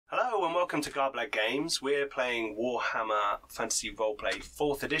Hello and welcome to Garblag Games. We're playing Warhammer Fantasy Roleplay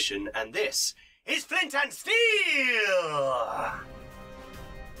 4th edition, and this is Flint and Steel!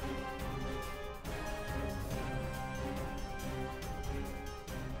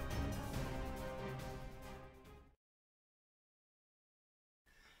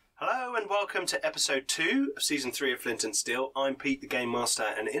 Hello and welcome to episode 2 of season 3 of Flint and Steel. I'm Pete, the Game Master,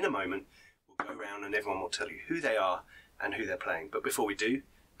 and in a moment we'll go around and everyone will tell you who they are and who they're playing. But before we do,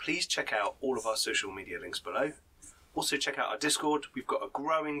 please check out all of our social media links below. Also check out our Discord. We've got a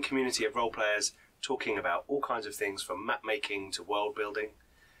growing community of role players talking about all kinds of things from map making to world building.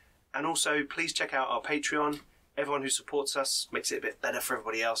 And also please check out our Patreon. Everyone who supports us makes it a bit better for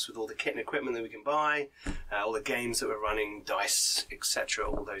everybody else with all the kit and equipment that we can buy, all the games that we're running, dice, etc.,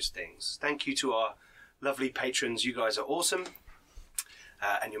 all those things. Thank you to our lovely patrons. You guys are awesome.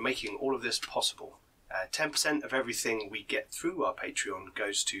 And you're making all of this possible. 10% of everything we get through our Patreon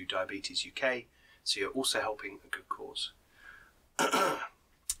goes to Diabetes UK, so you're also helping a good cause.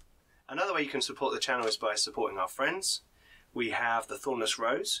 Another way you can support the channel is by supporting our friends. We have the Thornless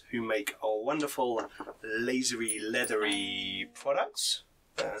Rose, who make wonderful lasery, leathery products,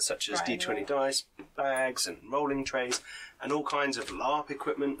 such as D20 dice, bags and rolling trays, and all kinds of LARP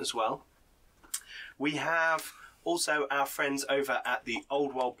equipment as well. We have also our friends over at the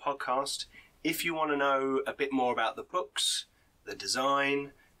Old World Podcast. If you want to know a bit more about the books, the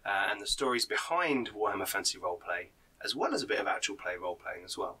design, and the stories behind Warhammer Fantasy Roleplay, as well as a bit of actual play role-playing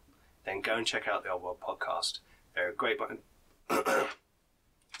as well, then go and check out the Old World Podcast. They're a great bunch.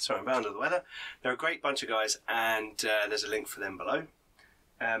 Sorry, I'm under the weather. They're a great bunch of guys, and there's a link for them below.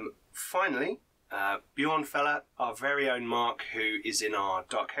 Finally, Bjørn Felle, our very own Mark, who is in our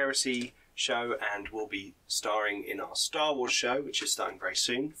Dark Heresy show and will be starring in our Star Wars show, which is starting very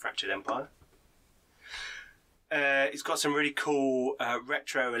soon, Fractured Empire. It's got some really cool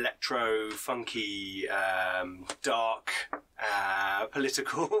retro, electro, funky, dark,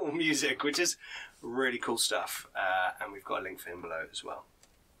 political music, which is really cool stuff. And we've got a link for him below as well.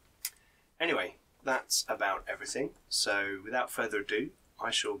 Anyway, that's about everything. So without further ado,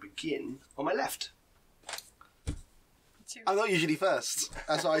 I shall begin on my left. I'm not usually first,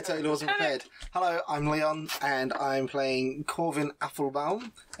 as I totally wasn't prepared. Hello, I'm Leon, and I'm playing Corvin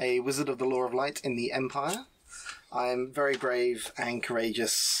Athelbaum, a wizard of the Law of Light in the Empire. I'm very brave and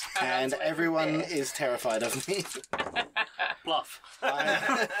courageous, and everyone is terrified of me. Bluff.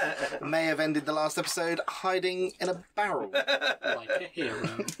 I may have ended the last episode hiding in a barrel. Like a hero.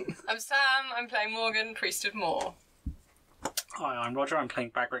 I'm Sam, I'm playing Morgan, Priest of Moor. Hi, I'm Roger, I'm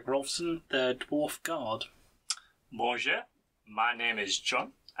playing Bagric Rolfson, the Dwarf Guard. Bonjour, my name is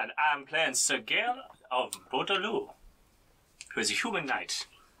John, and I'm playing Sir Gael of Baudelaire, who is a human knight.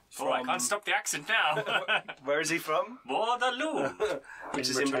 Oh, I can't stop the accent now. Where is he from? Baudelaire. Which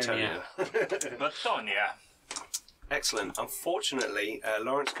is in Britannia. Britannia. Excellent. Unfortunately,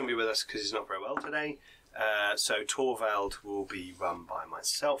 Lawrence can be with us because he's not very well today. So Torvald will be run by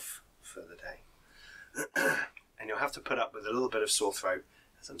myself for the day. And you'll have to put up with a little bit of sore throat,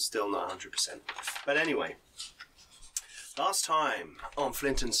 as I'm still not 100%. But anyway, last time on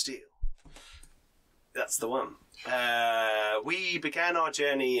Flint and Steel, that's the one. We began our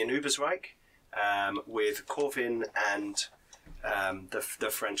journey in Ubersreich with Corvin and the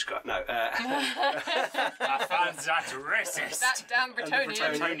French guy. No, I found that racist. That damn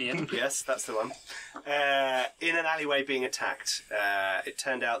Bretonian. Yes, that's the one. In an alleyway being attacked. It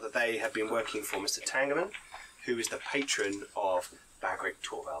turned out that they had been working for Mr. Tangerman, who is the patron of Bagric,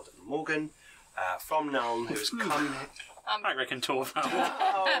 Torvald and Morgan, from Nuln, who has come... Bagric and Torvald.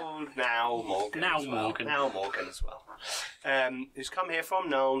 Oh, now Morgan. Now as well. Morgan. Now Morgan as well. Who's come here from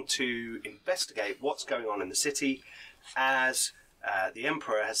Nuln to investigate what's going on in the city, as the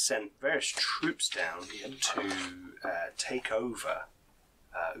Emperor has sent various troops down to take over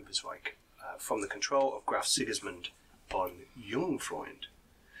Ubersreich from the control of Graf Sigismund von Jungfreund.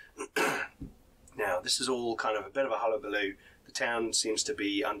 Now, this is all kind of a bit of a hullabaloo. The town seems to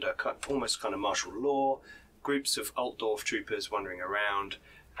be under almost kind of martial law. Groups of Altdorf troopers wandering around,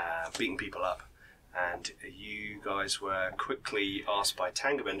 beating people up. And you guys were quickly asked by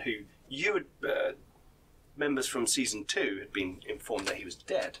Tangerman, who you had, members from Season 2 had been informed that he was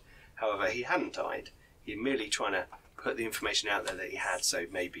dead. However, he hadn't died. He was merely trying to put the information out there that he had, so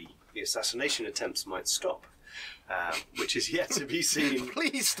maybe the assassination attempts might stop. Which is yet to be seen.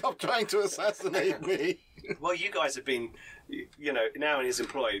 Please stop trying to assassinate me. Well, you guys have been, you know, now in his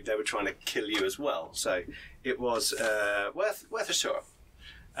employ, they were trying to kill you as well. So it was worth a shot.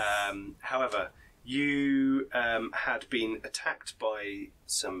 However, you had been attacked by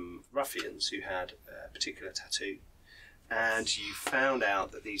some ruffians who had a particular tattoo. and you found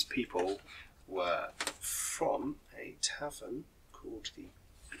out that these people were from a tavern called the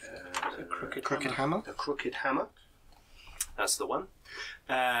Crooked Hammer. The Crooked Hammer. That's the one.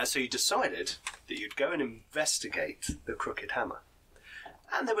 So you decided that you'd go and investigate the Crooked Hammer.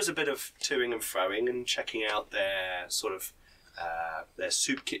 And there was a bit of toing and froing and checking out their sort of their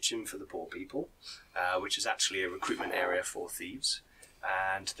soup kitchen for the poor people, which is actually a recruitment area for thieves.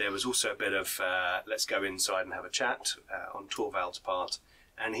 And there was also a bit of let's go inside and have a chat on Torvald's part,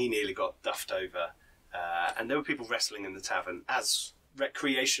 and he nearly got duffed over. And there were people wrestling in the tavern as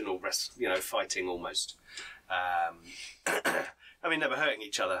recreational fighting almost. I mean, they were hurting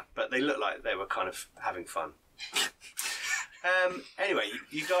each other, but they looked like they were kind of having fun. Anyway,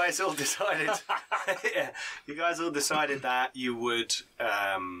 you guys all decided. You guys all decided that you would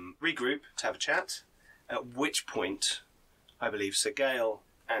regroup to have a chat. At which point, I believe Sir Gale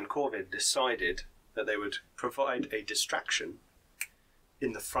and Corvin decided that they would provide a distraction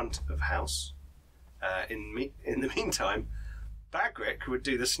in the front of house. In the meantime, Bagric would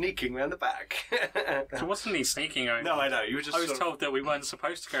do the sneaking round the back. So wasn't he sneaking around? No, I know. You were just. I was told that we weren't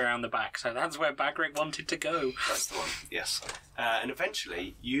supposed to go around the back, so that's where Bagric wanted to go. That's the one. Yes. And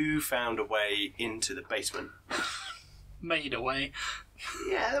eventually, you found a way into the basement. Made a way.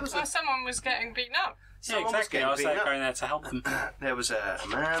 Yeah, there was. Well, someone was getting beaten up. Yeah, exactly. I was going there to help them. There was a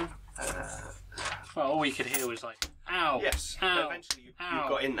man. Well, all we could hear was like, "Ow!" Yes. Ow, Eventually, you ow.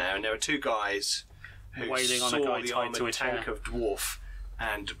 got in there, and there were two guys who Wailing on saw a guy the tied to a armoured tank chair. of Dwarf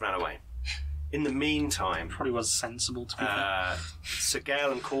and ran away. In the meantime, Probably was sensible to be fair. Sir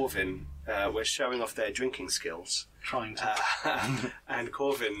Gale and Corvin were showing off their drinking skills. Trying to. And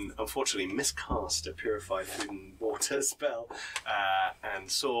Corvin unfortunately miscast a purified food and water spell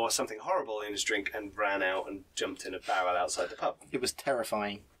and saw something horrible in his drink and ran out and jumped in a barrel outside the pub. It was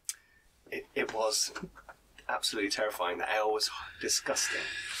terrifying. It was absolutely terrifying. The ale was disgusting.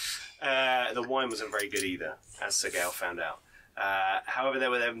 The wine wasn't very good either, as Sir Gale found out. However,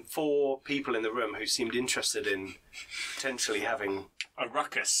 there were then 4 people in the room who seemed interested in potentially having A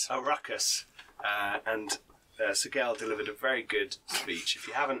ruckus. and Sir Gale delivered a very good speech. If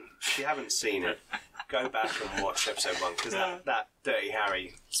you haven't seen it, go back and watch episode 1 because that Dirty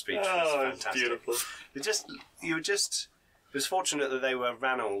Harry speech was fantastic. Beautiful. It was fortunate that they were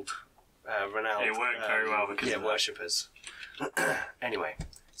Ranald. It worked very well because of that. worshippers. Anyway,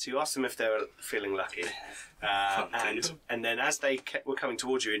 so you asked them if they were feeling lucky, and then as they were coming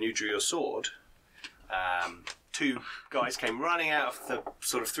towards you and you drew your sword, 2 guys came running out of the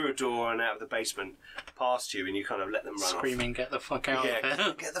sort of through a door and out of the basement past you, and you kind of let them run Screaming, "Get the fuck out of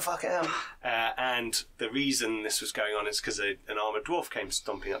here!" Get the fuck out! And the reason this was going on is because an armoured dwarf came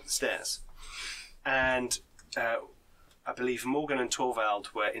stomping up the stairs, and I believe Morgan and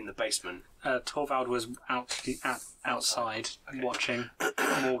Torvald were in the basement. Torvald was outside watching.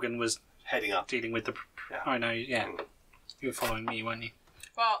 Morgan was Heading up. dealing with the. Yeah. I know, yeah. You were following me, weren't you?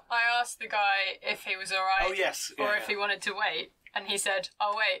 Well, I asked the guy if he was alright. Oh, yes. Or if he wanted to wait. And he said,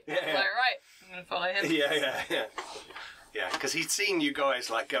 "I'll wait." Yeah, I was yeah. like, right. I'm going to follow him. Yeah, because he'd seen you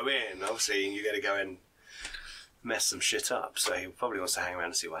guys go in. Obviously, you're going to go and mess some shit up, so he probably wants to hang around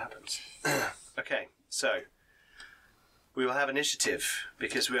and see what happens. Okay, so we will have initiative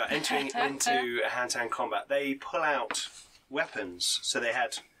because we are entering into a hand-to-hand combat. They pull out weapons, so they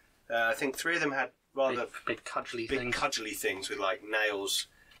had, I think 3 of them had rather Big cudgely things with nails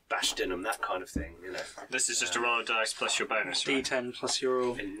bashed in them, that kind of thing. This is just a roll of dice plus your bonus, right? D10 plus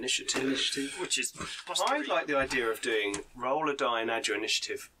your Initiative. Which is I like the idea of doing roll a die and add your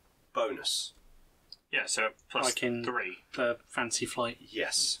initiative bonus. Yeah, so plus like in 3. the Fancy Flight.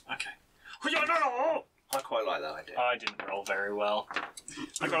 Yes. Okay. I quite like that idea. I didn't roll very well.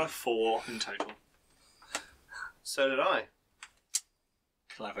 I got a 4 in total. So did I.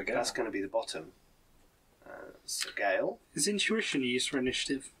 Clever girl. That's going to be the bottom. So Gale. Is intuition used for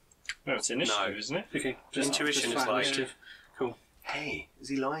initiative? No, it's initiative, No. isn't it? Okay. Intuition is flat like- initiative. Cool. Hey, is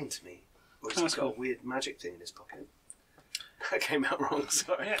he lying to me? Or has Oh, he that's got cool. a weird magic thing in his pocket? That came out wrong,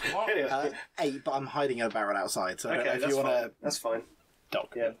 sorry. Yeah, what? Anyway. 8, but I'm hiding in a barrel outside. So Okay, if that's you want fine. to That's fine.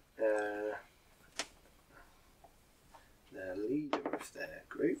 dock, Yeah. The leader of their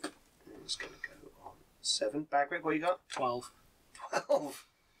group is going to go on 7. Bagric, what you got? 12. 12.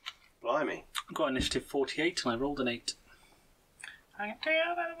 Blimey. I got initiative 48 and I rolled an 8.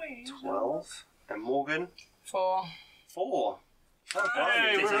 12. And Morgan? 4. 4. Oh,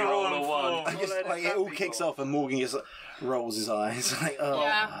 Hey, blimey. we're Did he roll rolling a 1? I just, it all kicks off and Morgan just rolls his eyes. Oh.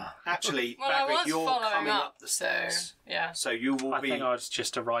 Yeah. Actually, Well, I Bagric, was you're following coming up, up the so stairs. yeah. So you will I be... think I was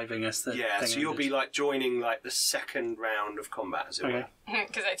just arriving as the Yeah, thing so you'll ended. be joining the second round of combat, as it Okay. were.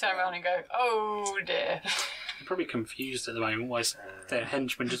 Because they turn around and go, "Oh dear." They're probably confused at the moment. Why their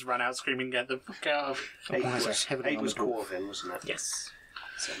henchmen just ran out screaming, "Get the fuck out of!" 8 Why is was, there heavily 8 on was the dwarf? Corvin, wasn't it? Yes.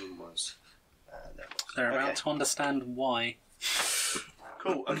 7 was. They're about Okay. to understand why.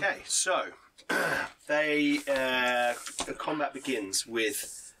 Cool. Okay, so they combat begins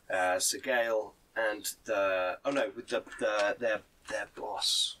with Sir Gale and with their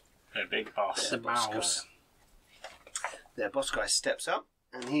boss. A big boss. The boss mouse. Their boss guy steps up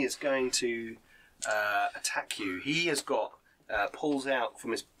and he is going to attack you. He has got pulls out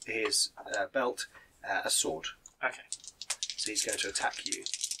from his belt a sword. Okay. So he's going to attack you,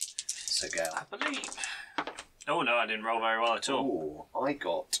 Sir Gale. I believe. Oh no, I didn't roll very well at all. Oh, I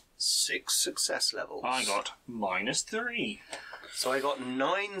got 6 success levels. I got -3. So I got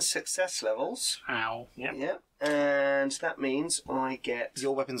 9 success levels. Ow. Yep. Yep. And that means I get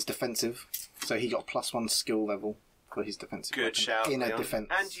Your weapon's defensive, so he got +1 skill level for his defensive good weapon shout. in a Leon. defense.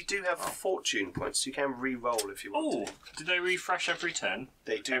 And you do have fortune points, so you can re-roll if you want Oh, did they refresh every turn? to.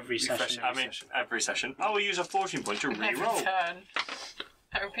 They do Every refresh session. every I mean, session. every session. I will use a fortune point to Every re-roll. turn.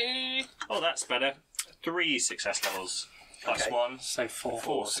 OP. Oh, that's better. 3 success levels. Plus Okay. 1. So 4.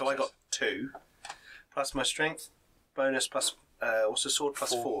 4. So I got 2 plus my strength bonus plus what's the sword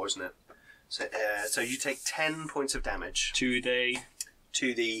plus 4, isn't it? So you take 10 points of damage To the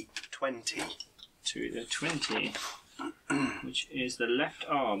 20. 20, which is the left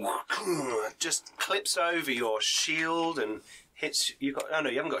arm. Just clips over your shield and hits. You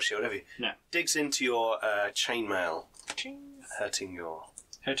haven't got a shield, have you? No. Digs into your chainmail, Ching. hurting your.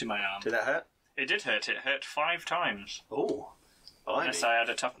 Hurting my arm. Did that hurt? It did hurt. It hurt 5 times. Oh, Unless I had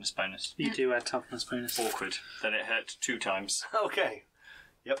a toughness bonus. You do add toughness bonus. Awkward. Then it hurt 2 times. Okay.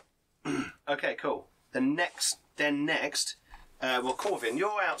 Yep. Okay, cool. Next, well, Corvin,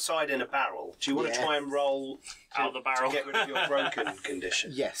 you're outside in a barrel. Do you want to Yeah. try and roll Out the barrel. to get rid of your broken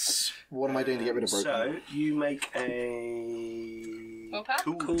condition? Yes. What am I doing to get rid of broken? So you make a Willpower?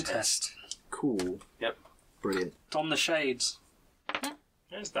 Cool test. Cool. Yep. Brilliant. Don the shades.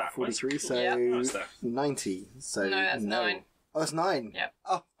 There's that. 43, so Yeah. What's that? 90. So No, that's 9. Oh, that's 9. Yep.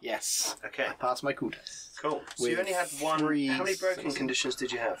 Oh, yes. Okay. I passed my cool test. Cool. So With you only had one. 3 How many broken successes. conditions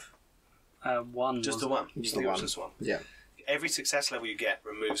did you have? 1. Just was the one. Just I think the it was one. Just one. Yeah. Every success level you get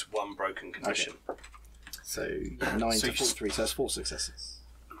removes one broken condition. So 9 So to you 43, so that's 4 successes.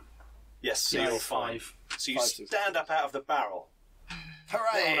 Yes, so Yeah, you're 5. fine. So you 5 successes. stand up out of the barrel.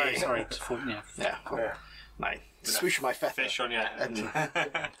 Hooray! Oh, no, sorry. Yeah. Yeah. Cool. Yeah. Nice. Swoosh my feather Fish on your head.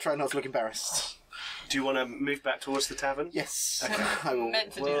 and try not to look embarrassed. Do you want to move back towards the tavern? Yes. I will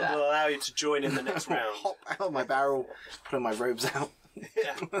Meant to do We'll that. allow you to join in the next round. hop out of my barrel, put my robes out.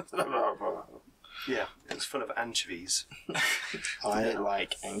 Yeah. Yeah, it's full of anchovies. I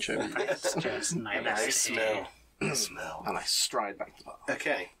like anchovies. It's just And they nice. smell. They smell. And I stride back to the bar.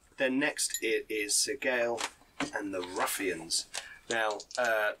 Okay, then next it is Sir Gale and the Ruffians. Now,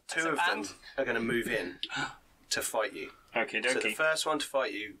 2 of them band. are going to move in to fight you. Okay, So the dokie. first one to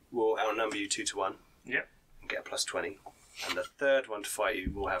fight you will outnumber you 2 to 1 Yep. and get a plus 20. And the third one to fight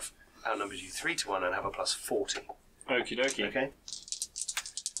you will have outnumbered you 3 to 1 and have a plus 40. Okie dokie. Okay?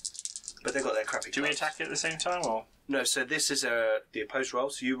 But they've got their crappy Do we clubs. attack at the same time, or No, so this is the opposed roll.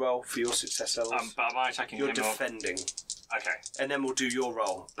 So you roll for your success levels. but am I attacking You're him? defending. Okay. And then we'll do your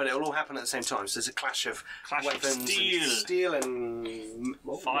roll. But it'll all happen at the same time. So there's a clash of Clash of weapons steel. and steel and...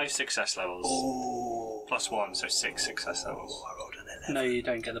 5 success levels. Oh. Plus 1, so 6 success levels. I rolled an 11. No, you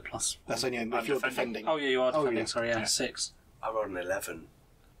don't get the plus. That's only if I'm you're defending. defending. Oh, yeah, you are Oh, defending. yeah. Sorry, yeah, Yeah. 6. I rolled an 11.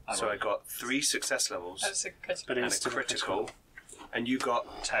 So I got 3 success levels That's a critical. But and it's a still critical. And you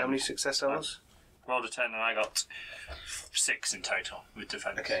got 10. how many success levels? Rolled a 10 and I got 6 in total with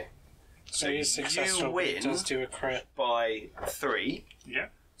defense. Okay. So you you're successful. win. It does do a crit. By 3. Yeah.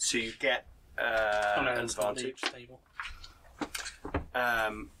 So you get Oh, no, an it's not advantage. stable.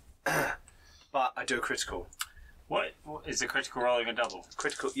 But I do a critical. What is the critical rolling a double?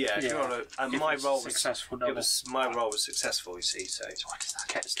 Critical, yeah. If Yeah. you're on a, and If my it's roll was successful It double. was my roll was successful. You see, so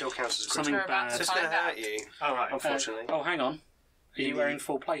still counts as a Something critical. We're about bad. So to it's going find to out. hurt you, Oh, right. unfortunately. Oh, hang on. Are you wearing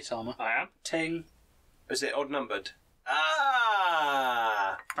full plate armour? I am. Ting. Is it odd numbered?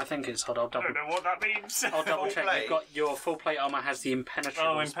 Ah! I think it's odd. I'll I double. don't know what that means. I'll double Full check. plate? You've got your full plate armour has the impenetrable.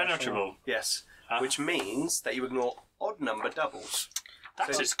 Oh, special. impenetrable. Yes. Ah. Which means that you ignore odd number doubles.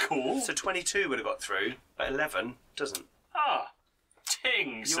 That So- is cool. So 22 would have got through, but 11 doesn't. Ah,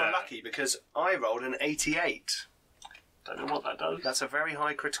 ting, You sir. are lucky because I rolled an 88. Don't know what that does. That's a very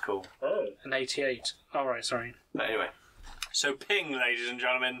high critical. Oh. An 88. All right, sorry. But anyway, So ping, ladies and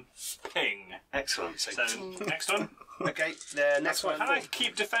gentlemen. Ping. excellent. So, So, next one. okay, the next one. Can I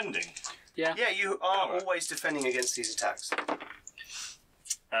keep defending? Yeah. Yeah, you are Alright. always defending against these attacks.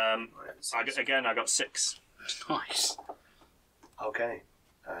 I got 6. Nice. Okay.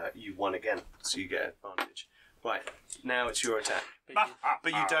 You won again, so you get advantage. Right, now it's your attack.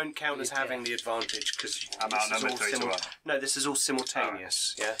 But you don't count as having the advantage because I'm outnumbered 3 to 1. No, this is all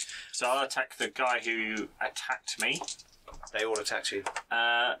simultaneous. Yeah, So I'll attack the guy who attacked me. they all attack you.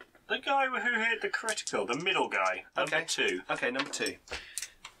 The guy who hit the critical, the middle guy, number 2. Okay, number 2.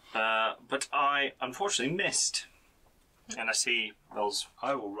 But I unfortunately missed. And I see those.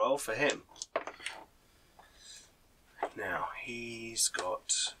 I will roll for him. Now he's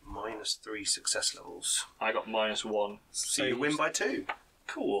got -3 success levels, I got -1. so you win by 2.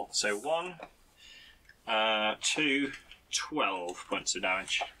 Cool. So 1, 2, 12 points of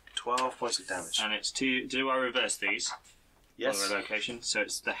damage. 12 points of damage. And it's 2. Do I reverse these? Yes. On the location. So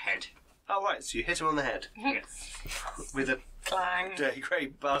it's the head. Oh right, so you hit him on the head Yeah. with a Clang. dirty grey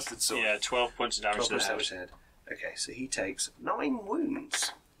bastard sword. Yeah, 12 points of damage 12 to the points of head. damage to the head. Okay, so he takes 9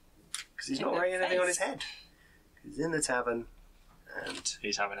 wounds because he's In not the wearing anything on face. his head. He's in the tavern and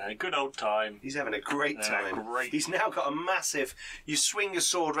He's having a good old time. he's having a great Yeah, time. great. He's now got a massive. You swing your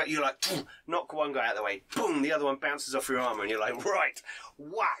sword, right? You're like, knock one guy out of the way, boom, the other one bounces off your armor, and you're like, right,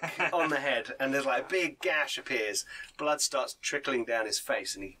 whack on the head, and there's like a big gash appears. Blood starts trickling down his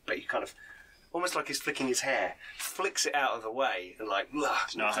face, and but he kind of, almost like he's flicking his hair, flicks it out of the way, and like,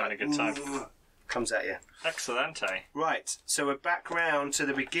 He's not having a good time. comes at you. Excellente. Right, so we're back round to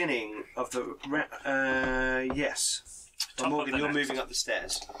the beginning of the. Yes. Top of Morgan, the you're next. moving up the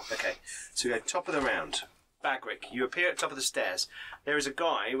stairs. Okay, so we go top of the round. Bagric, you appear at the top of the stairs. There is a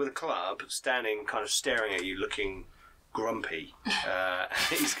guy with a club standing, kind of staring at you, looking grumpy.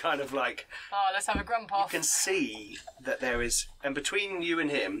 He's kind of like. Oh, let's have a grump You off. can see that there is, and between you and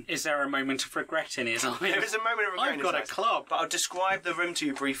him, Is there a moment of regret in his eyes? there is a moment of regret. I've in got his a eyes. club. But I'll describe the room to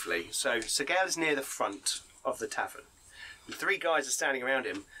you briefly. So, Segal is near the front of the tavern. The 3 guys are standing around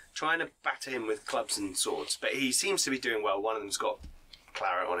him, trying to batter him with clubs and swords. But he seems to be doing well. One of them's got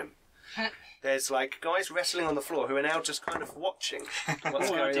claret on him. There's like guys wrestling on the floor who are now just kind of watching what's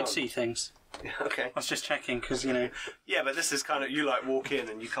Oh, going I did on. see things. Okay. I was just checking because, you know. Yeah, but this is kind of, you like walk in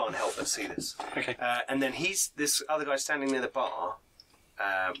and you can't help but see this. Okay. And then this other guy standing near the bar,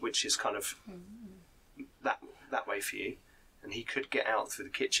 which is kind of that way for you, and he could get out through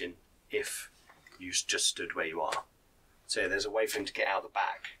the kitchen if you just stood where you are. So there's a way for him to get out the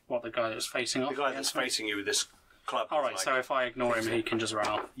back. What, the guy that's facing off? The guy that's facing you with this club. Alright, like, so if I ignore him, he can just run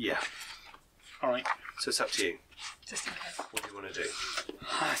off. yeah. Alright. So it's up to you. Just in case. What do you want to do?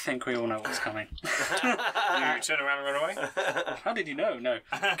 I think we all know what's coming. You turn around and run away? How did you know? No.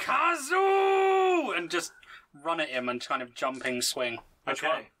 Kazoo! And just run at him and kind of jumping swing.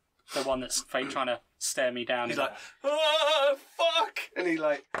 Okay. The one that's trying to stare me down. He's like, oh, fuck! And he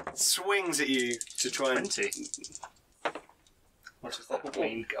like swings at you to try and. 20. What does that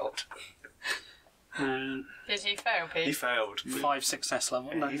mean? God. Did he fail, Pete? He failed. 5 success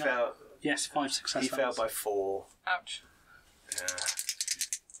level. Yeah, he failed. Yes, 5 success He levels. failed by 4. Ouch.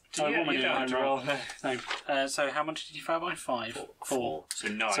 Oh, Yeah, what am I you doing? don't have to I'm roll. wrong. No. So how much did you fail by? 5. 4. So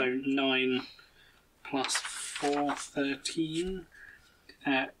 9. So 9 plus 4, 13.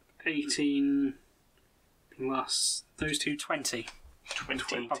 18 plus those two, 20.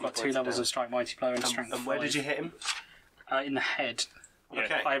 20. I've got 2 points levels down. of Strike Mighty Blow and Strength And where 5. did you hit him? In the head. Yeah.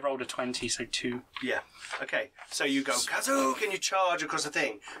 Okay. I rolled a 20, so 2. Yeah. Okay. So you go, Kazook, and you charge across the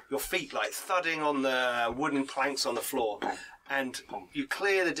thing. Your feet like thudding on the wooden planks on the floor. And you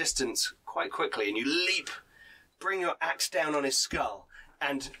clear the distance quite quickly and you leap, bring your axe down on his skull,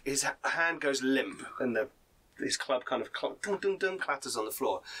 and his hand goes limp and his club kind of clatters on the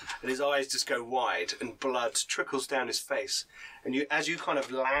floor, and his eyes just go wide and blood trickles down his face. And as you kind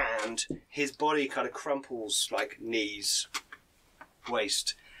of land, his body kind of crumples like knees,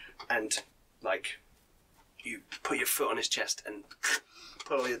 waist, and like you put your foot on his chest and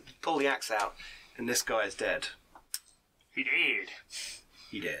pull the axe out, and this guy is dead. He did.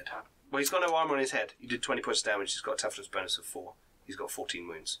 He did. Well, he's got no armor on his head. You did 20 points of damage. He's got a toughness bonus of 4. He's got 14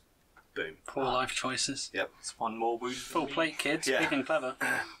 wounds. Boom. Poor life choices. Yep. It's one more wound. Full plate, kids. Yeah. Big and clever.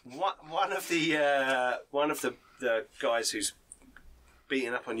 One of the guys who's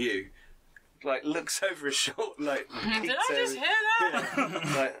beating up on you, like looks over his shoulder, like. Did I just hear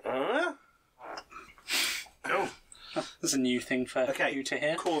that? Like, huh? Cool. There's a new thing for Okay. you to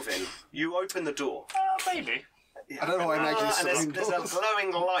hear. Corvin, you open the door. Maybe. I don't know why I imagine And there's something. a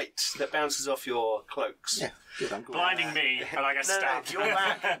glowing light that bounces off your cloaks. Yeah, good, I'm cool. Blinding me, and I get No, stabbed. you're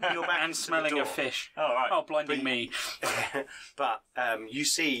back. You're back And to the smelling door. of fish. Oh, right. Oh, blinding me. But you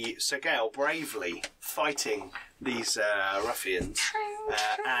see Sergel bravely fighting these ruffians,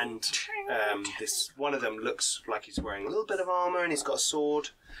 and this one of them looks like he's wearing a little bit of armour and he's got a sword,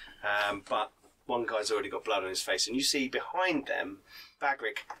 but one guy's already got blood on his face, and you see behind them,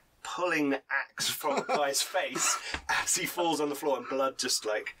 Bagric pulling the axe from the guy's face as he falls on the floor, and blood just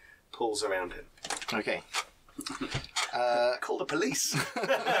like pulls around him. Okay. Call the police.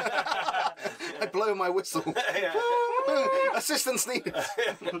 I blow my whistle. Yeah. Assistance needed.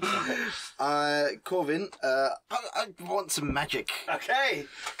 Corvin, I want some magic. Okay,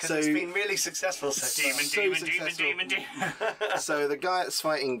 because So- it's been really successful so far. Demon. So the guy that's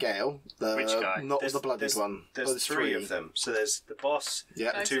fighting Gale, Which guy? not the blooded one. There's three of them. So there's the boss,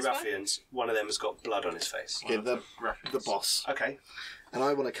 Yeah. and two This one? ruffians. One of them has got blood on his face. Okay, the boss. Okay. And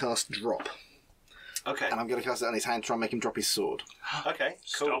I want to cast Drop. Okay. And I'm going to cast it on his hand, try and make him drop his sword. Okay.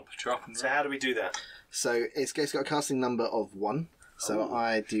 Cool. Stop, drop, and So how do we do that? So it's got a casting number of 1. So Oh.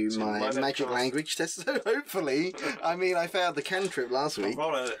 I do So my my magic cast- language test. So hopefully, I mean, I failed the cantrip last week.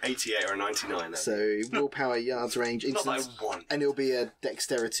 Roll an 88 or a 99 then. So willpower, yards, range, Not that instance, I want. and it'll be a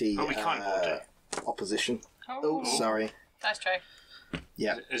dexterity Oh, we can't hold it. opposition. Oh, Oh, sorry. that's true.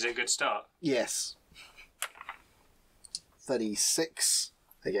 Yeah. Is it a good start? Yes. 36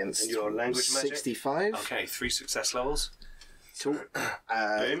 against And your language magic? 65. Okay, 3 success levels. Cool.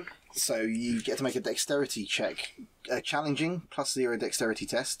 Boom. So you get to make a dexterity check. Challenging, +0 dexterity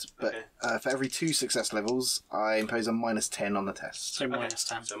test. But Okay. for every 2 success levels, I impose a -10 on the test. So minus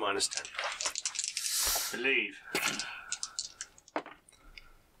 10. So minus 10. Believe.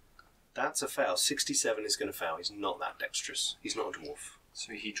 That's a fail. 67 is going to fail. He's not that dexterous. He's not a dwarf.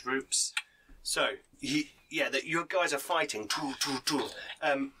 So he droops. So, your guys are fighting.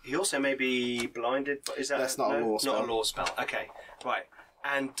 He also may be blinded, but is that That's not a law spell. Not a law spell. Okay, right.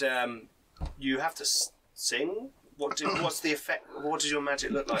 And you have to sing. What's the effect? What does your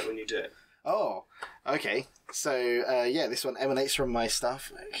magic look like when you do it? Oh, okay. So, yeah, this one emanates from my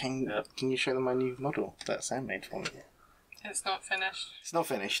stuff. Can you show them my new model that Sam made for me? It's not finished. It's not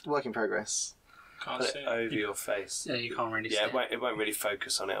finished. Work in progress. Can't Put see. it over your face. Yeah, you can't really see Yeah, it. it won't really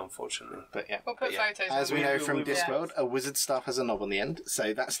focus on it, unfortunately. But yeah. We'll put yeah. photos. As on we it. know we- from we- Discworld, a wizard staff has a knob on the end,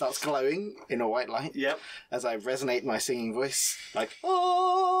 so that starts glowing in a white light Yep. as I resonate my singing voice, like,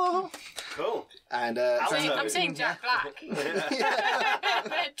 oh! Cool. And, I'm seeing Jack Black.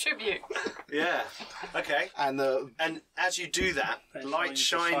 Tribute. Yeah. Okay. and And as you do that, There's light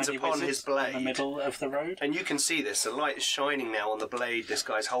shiny shines upon wizard his in the blade. middle of the road. And you can see this. The light is shining now on the blade this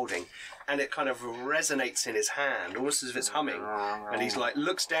guy's holding, and it kind of resonates in his hand, almost as if it's humming. And he's like,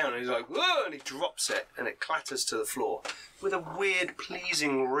 looks down, and he's like, whoa, and he drops it, and it clatters to the floor with a weird,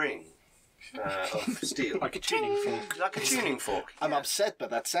 pleasing ring of steel, Like a tuning fork. like a tuning fork. I'm upset, but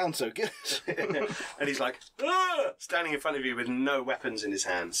that sounds so good. And he's like, ah! Standing in front of you with no weapons in his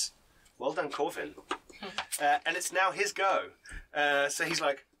hands. Well done, Corvin. And it's now his go. So he's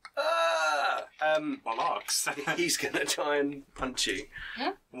like, ah! Bollocks. He's going to try and punch you.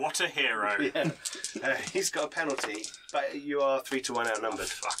 What a hero. Yeah. He's got a penalty, but you are 3-1 outnumbered.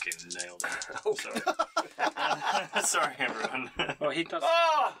 Fucking nailed it. Oh, Sorry. Sorry, everyone. Well, he does.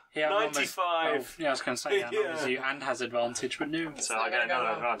 Ah! He had 95. Almost, yeah, I was going to say, he outnumbers Yeah. you and has advantage, but no. So not I get gonna go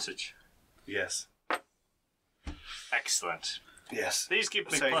another well. advantage. Yes. Excellent. Yes. These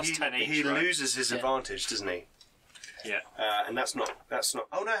give me So plus he, 10 each, he right? loses his Yeah. advantage, doesn't he? Yeah. And that's not.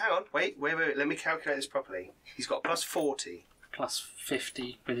 Oh no, hang on. Wait. Let me calculate this properly. He's got plus 40, Plus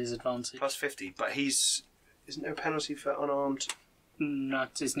 50 with his advantage. plus 50, but isn't there a penalty for unarmed? No,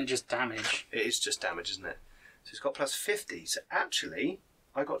 isn't it just damage? It is just damage, isn't it? So he's got plus 50. So actually,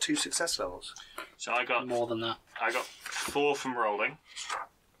 I got 2 success levels. So I got More than that. 4 from rolling,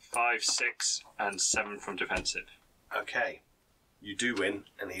 5, 6, and 7 from defensive. Okay. You do win,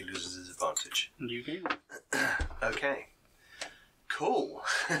 and he loses his advantage. And you do. Okay. Cool.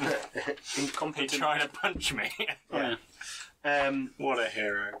 He Incompetent. trying to punch me. Yeah. What a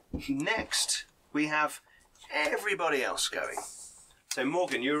hero. Next, we have everybody else going. So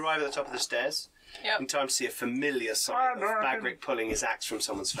Morgan, you arrive at the top of the stairs in Yep. time to see a familiar sight of Bagric pulling his axe from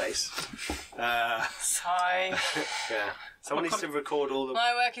someone's face. Sigh. Yeah. Someone needs to record all the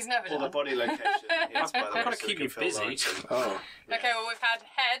My work is never all the done. body location. Yes, by the way, I've gotta so we keep can you fill busy. lines in. Oh. Okay, well we've had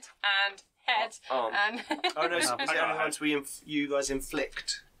head and head Arm. and. Oh no, it's I the got only it. ones you guys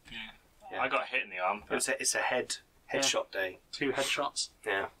inflict. Yeah. I got hit in the arm. But It's a headshot day. 2 headshots.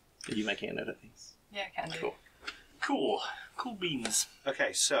 Yeah. Are you making a note of these? Yeah, can do. Cool. cool. Cool beans.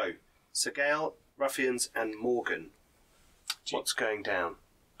 Okay, so Sir Gale, Ruffians, and Morgan. What's going down?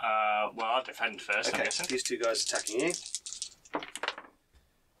 Well, I'll defend first, I'm Okay, guessing. these two guys attacking you.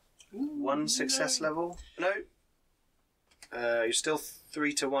 1 success level? No. You're still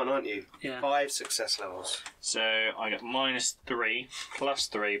 3-1, aren't you? Yeah. 5 success levels. So I get -3,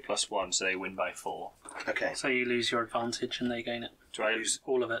 +3, +1, so they win by 4. Okay. So you lose your advantage and they gain it. Do I use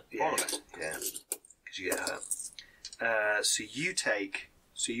All of it. Yeah, all of it? Yeah, because you get hurt. So you take.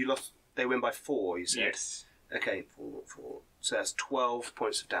 So you lost. They win by 4. You said. Yes. Okay, 4. So that's 12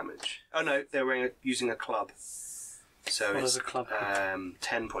 points of damage. Oh no, they were using a club. So What it's is a club?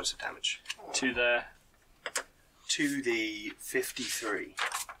 10 points of damage To the to the 53.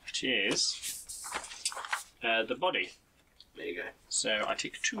 which is the body. There you go. So I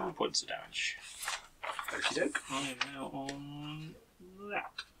take 2 points of damage. Okie doke. I am now on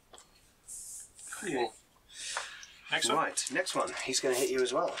that. Okay. Next one. Right, next one. He's going to hit you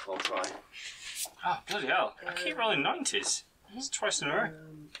as well. I'll try. Oh, bloody hell. I keep rolling 90s. It's twice in a row.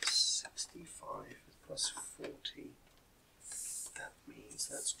 65 plus 40. That means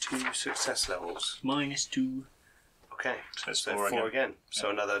that's 2 success levels. -2. Okay, So that's so 4 4 again. again. So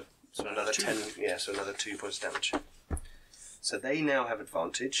another 2. 10. Yeah, so another 2 points of damage. So they now have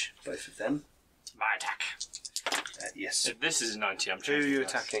advantage, both of them. My attack. Yes. If this is 90, I'm Who are changing you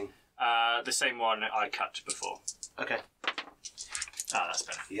this. attacking? The same one I cut before. Okay. Ah, that's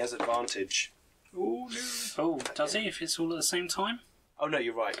better. He has advantage. Oh, no. Oh, does he? If it's all at the same time? Oh no,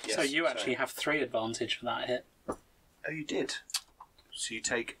 you're right. Yes. So you sorry. actually have 3 advantage for that hit. Oh, you did. So you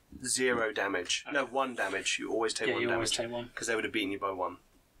take 0 damage. No, 1 damage. You always take Yeah, 1 you always damage. take 1. Because they would have beaten you by 1.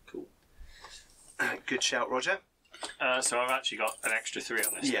 Cool. Good shout, Roger. So I've actually got an extra 3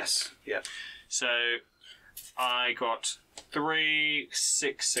 on this. Yes. Yeah. So I got 3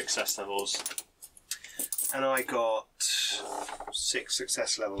 6 success levels. And I got 6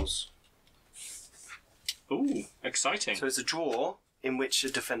 success levels. Ooh, exciting. So it's a draw in which a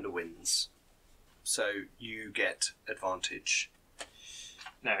defender wins. So you get advantage.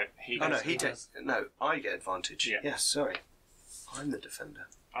 no, he Oh no, does. he takes. No, I get advantage. Yeah. Yes, sorry. I'm the defender.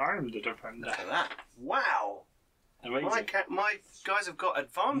 I'm the defender. Look at that! Wow. Amazing. My guys have got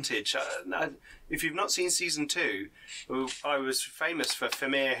advantage. If you've not seen season 2, I was famous for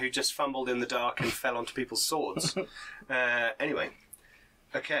Femir who just fumbled in the dark and fell onto people's swords. Anyway,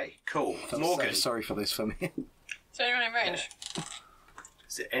 okay, cool. Morgan, So sorry for this for me. Is there anyone in range?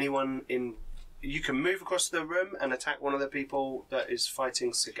 is there anyone in? You can move across the room and attack one of the people that is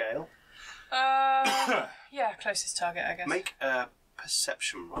fighting Segale. Yeah, closest target, I guess. Make a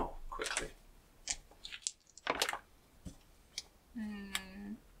perception roll quickly.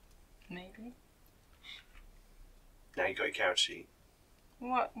 Maybe. Now you got your character sheet.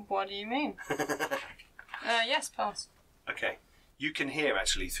 What do you mean? Yes, pass. Okay, you can hear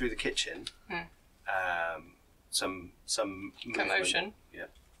actually through the kitchen. Some movement. Commotion. Yeah.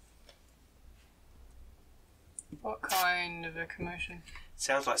 What kind of a commotion?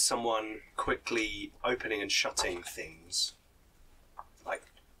 Sounds like someone quickly opening and shutting things. Like.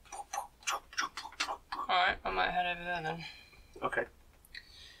 Alright, I might head over there then. Okay.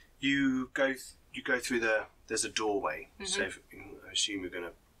 You go through the. There's a doorway, so I assume you're going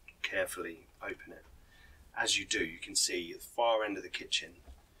to carefully open it. As you do, you can see at the far end of the kitchen,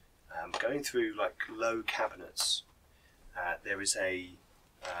 going through like low cabinets. There is a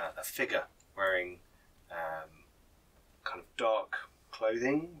figure wearing kind of dark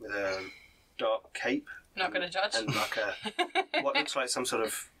clothing with a dark cape. Not going to judge. And like what looks like some sort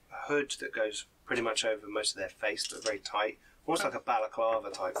of hood that goes pretty much over most of their face, but very tight, almost like a balaclava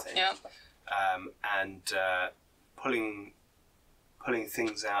type thing. Yeah. And pulling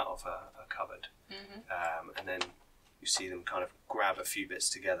things out of a cupboard, and then you see them kind of grab a few bits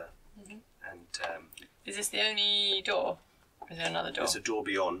together. And Is this the only door? Or is there another door? there's a door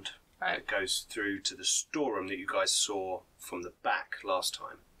beyond Right. that goes through to the storeroom that you guys saw from the back last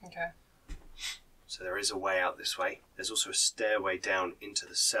time. Okay. So there is a way out this way. There's also a stairway down into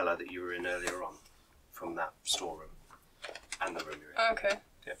the cellar that you were in earlier on from that storeroom and the room you're in. Okay.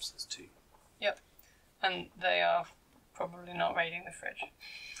 Yep, so there's 2. Yep. And they are probably not raiding the fridge.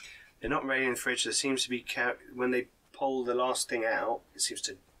 They're not raiding the fridge. There seems to be when they pull the last thing out, it seems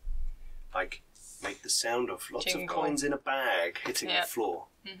to like make the sound of lots Jingle. of coins in a bag hitting Yeah. the floor.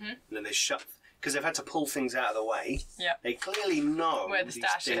 And then they shut because they've had to pull things out of the way. Yeah. They clearly know Where the these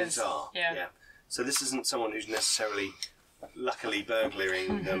stash things is. are. Yeah. So this isn't someone who's necessarily luckily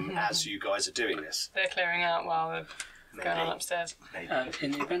burglaring them as you guys are doing this. They're clearing out while they're going on Maybe. upstairs. Maybe.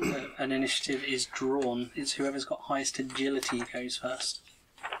 In the event that an initiative is drawn, it's whoever's got highest agility goes first.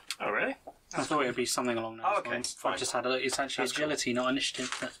 Oh, really? I thought it would be something along those Oh, okay, lines. fine. I've just had a look. It's actually That's cool. agility, not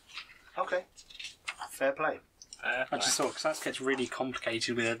initiative. But Okay. Fair play. I just thought, because that gets really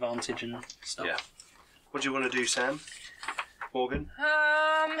complicated with advantage and stuff. Yeah. What do you want to do, Sam? Morgan?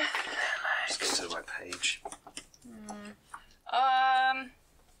 Just get to the right page. I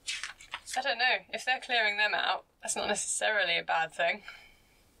don't know. If they're clearing them out, that's not necessarily a bad thing.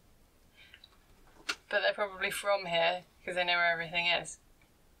 but they're probably from here because they know where everything is.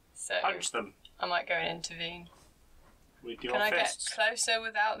 So Punch them I might go and intervene. with your Can I fists. get closer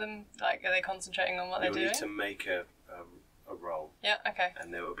without them? Like, are they concentrating on what You'll they're need doing? to make a roll, Yeah. Okay.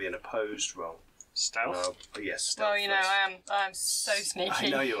 and there will be an opposed roll. Stealth? Yes, stealth Well, you know, first. I am so sneaky. I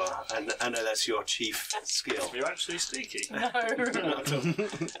know you are, and I know that's your chief skill. Are you actually sneaky? No. He's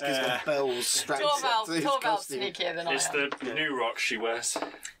got bells strapped to his Torvald's costume. sneakier than I It's am. the new rock she wears.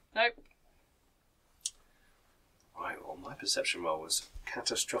 Nope. Right, well, my perception roll was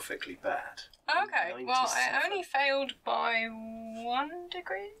catastrophically bad. Okay. Well, I 97. only failed by 1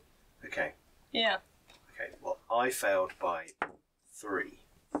 degree. Okay, Yeah. okay. Well, I failed by 3.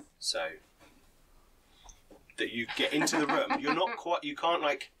 So that you get into the room, you're not quite. You can't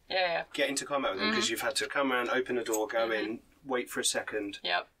like Yeah. get into combat with them because you've had to come around, open the door, go in, wait for a second.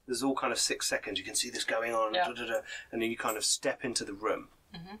 Yep. There's all kind of 6 seconds. You can see this going on, Yeah. and then you kind of step into the room.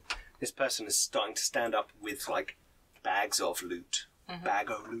 This person is starting to stand up with like bags of loot, bag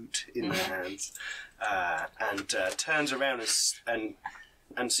of loot in their hands, and turns around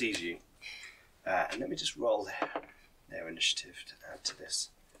and sees you. And let me just roll their initiative to add to this.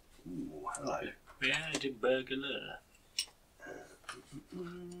 Ooh, hello. We had a burglar.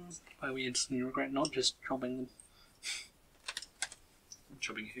 Where we instantly regret not just jobbing them.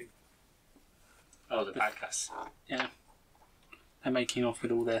 Chopping who? Oh, the bad guys. Yeah. They're making off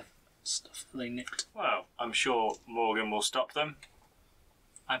with all their stuff that they nicked. Well, I'm sure Morgan will stop them.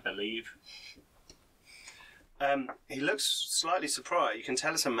 I believe. He looks slightly surprised. You can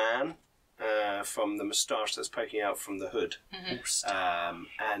tell it's a man from the moustache that's poking out from the hood.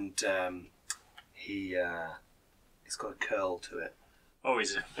 He's got a curl to it. Oh,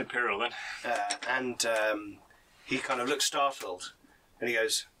 he's an Imperial then. He kind of looks startled, and he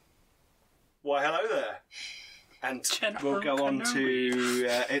goes, "Why, hello there." And General we'll go on Kenobi.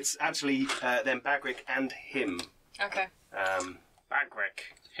 to it's actually then Bagric and him. Okay. Bagric.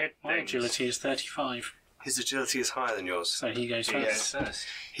 Hit My things. agility is 35, His agility is higher than yours. so he goes Yes, first. first.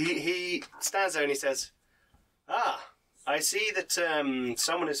 He stands there and he says, "Ah, I see that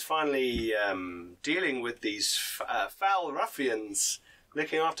someone is finally dealing with these foul ruffians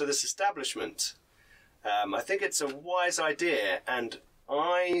looking after this establishment. I think it's a wise idea, and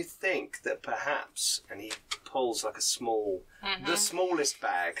I think that perhaps," and he pulls like a small, the smallest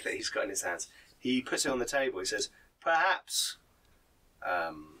bag that he's got in his hands. He puts it on the table. He says, "Perhaps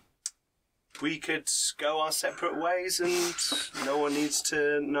we could go our separate ways, and no one needs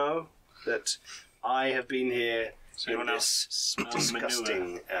to know that I have been here in Anyone else this smell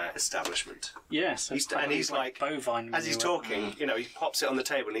disgusting establishment." Yes, He's like bovine as he's manure. talking, you know, he pops it on the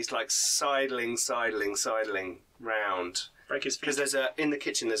table and he's like sidling round. Break his Because feet. in the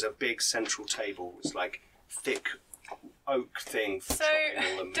kitchen there's a big central table. It's like thick oak thing. For So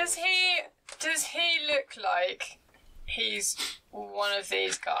chopping all the does he look like he's one of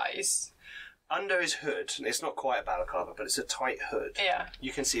these guys? Under his hood, and it's not quite a balaclava, but it's a tight hood. Yeah.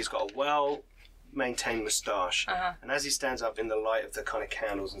 You can see he's got a well-maintained moustache, and as he stands up in the light of the kind of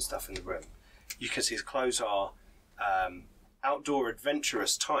candles and stuff in the room, you can see his clothes are outdoor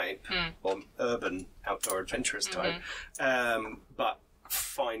adventurous type, or urban outdoor adventurous type, but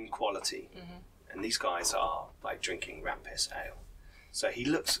fine quality. And these guys are like drinking rat piss ale. So he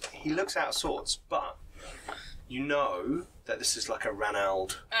looks out of sorts, but you know that this is like a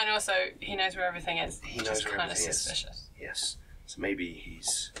Ranald. And also, he knows where everything is. He which knows is where kind of everything is. suspicious. Yes. So maybe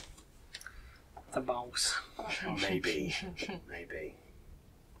he's The boss. maybe.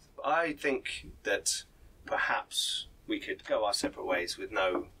 But I think that perhaps we could go our separate ways with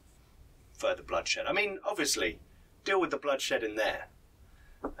no further bloodshed. I mean, obviously, deal with the bloodshed in there,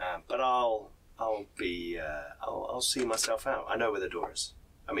 but I'll see myself out. I know where the door is.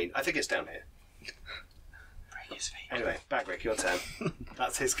 I mean, I think it's down here. Break his feet. Anyway, Bagric, your turn.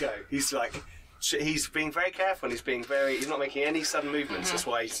 That's his go. He's like, he's being very careful. And he's not making any sudden movements. That's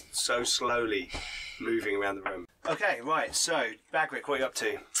why he's so slowly moving around the room. Okay, right. So, Bagric, what are you up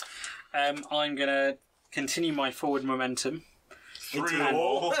to? I'm going to continue my forward momentum. Into the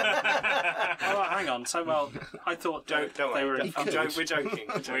wall. Oh, hang on. So, well, I thought Don't they worry. were... We're joking.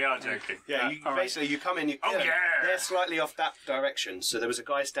 We are joking. Yeah, all right. basically you come in. yeah! They're slightly off that direction. So there was a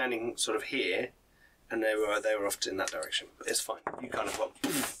guy standing sort of here, and they were off in that direction. But it's fine. You kind of go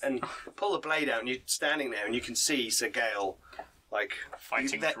and pull the blade out, and you're standing there, and you can see Sir Gale, like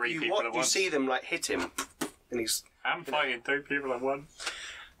Fighting three people at You once. see them like hit him, and he's I'm fighting 3 people at once.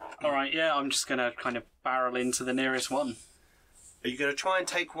 All right, yeah, I'm just going to kind of barrel into the nearest one. Are you going to try and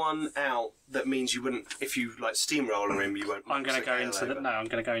take one out that means you wouldn't, if you like steamroller him, you won't? I'm going to knock go Sir into Gale the... over? No, I'm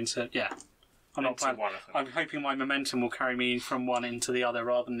going to go into... Yeah. I'm not Into planning. one of them. I'm hoping my momentum will carry me from one into the other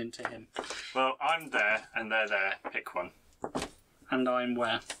rather than into him. Well, I'm there and they're there. Pick one. And I'm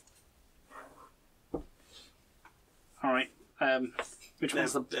where? Alright. Which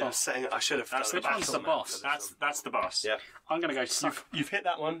one's the boss? Saying I should have. That's done the a boss. battle The map boss. for this That's the boss. one. Yep. I'm going to go suck. You've hit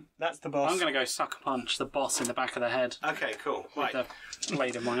that one. That's the boss. I'm going to go sucker punch the boss in the back of the head Okay, cool. with Right. the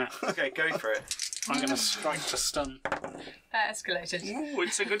blade of my axe. Okay, go for it. I'm going to strike to stun. That escalated. Ooh,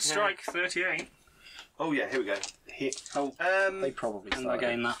 it's a good strike. 38. Oh yeah, here we go. Here. Oh, They probably and I started.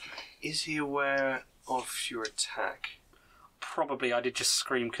 gain that. Is he aware of your attack? Probably I did just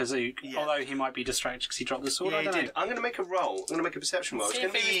scream Kazoo, although he might be distracted because he dropped the sword. Yeah, I he don't did. know. I'm going to make a roll. I'm going to make a perception roll. It's See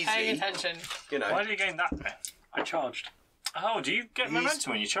going if to be he was paying easy. attention. You know, Why do you gain that bit? I charged. Oh, do you get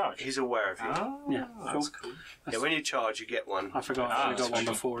momentum when you charge? he's aware of you. Oh, Yeah, that's cool. Yeah, when you charge, you get one. I forgot. Ah, I got one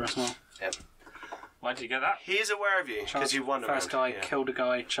special. before as well. Yeah. Why did you get that? He is aware of you because you won First around. guy Yeah. killed a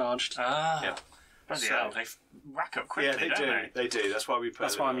guy, charged. Ah. Yeah. Bloody So- hell, they rack up quickly, Yeah, they don't do. they? They do. That's why we put.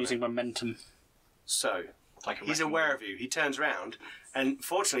 That's them why I'm on using there. momentum. So Like a he's wrecking aware ball. of you. He turns round, and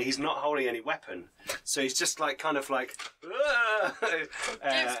fortunately, he's not holding any weapon. So he's just like kind of like.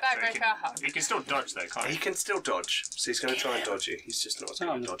 Gives Bagric a hug. He can still dodge though, can't He he? can still dodge, so he's going to try and dodge you. He's just not So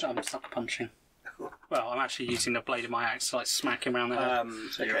going I'm, to dodge. I'm sucker punching. Well, I'm actually using the blade of my axe to like smack him around the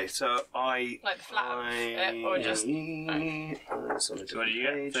head. Okay, so I. Like the flat of it, or just- What do you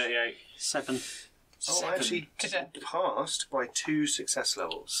get? 38. 7. Oh, I actually Is it? passed by 2 success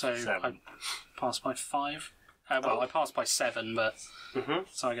levels. So 7. I passed by 5. I passed by 7, but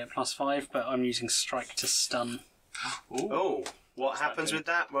so I get plus 5. But I'm using strike to stun. Ooh. Oh, what happens do? with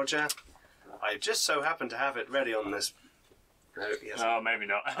that, Roger? I just so happen to have it ready on this. No, yes. Oh, maybe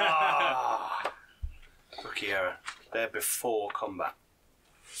not. Ah, rookie error. They're before combat.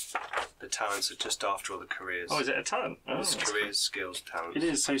 The talents are just after all the careers. Oh, is it a talent? Oh, It's careers, skills, talents. It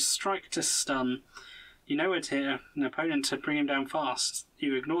is. So strike to stun. You know where to hit an opponent to bring him down fast.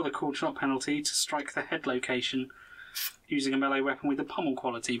 You ignore the called shot penalty to strike the head location using a melee weapon with the pummel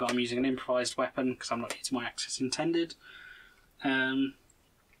quality, but I'm using an improvised weapon because I'm not using my axe as intended. all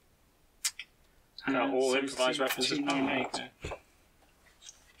so improvised two- weapons two, is nine, power. eight.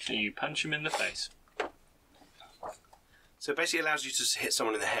 So you punch him in the face. So it basically allows you to hit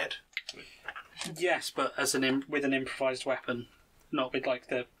someone in the head. Yes, but as with an improvised weapon, not with like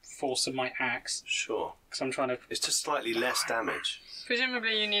the force of my axe. Sure. Because I'm trying to. It's just slightly less damage.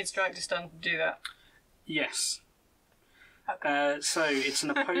 Presumably you need strike to stun to do that. Yes. Okay. So it's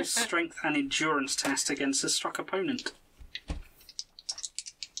an opposed strength and endurance test against a struck opponent.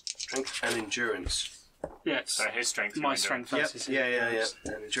 Strength and endurance. Yeah, it's So his strength. my you strength Yep. versus his Yeah. endurance.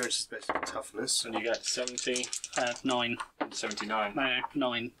 And endurance is basically toughness. And you get 70, 9. 79. No,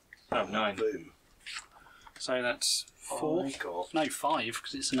 9. Oh, 9. Boom. So that's 4. I got, No, 5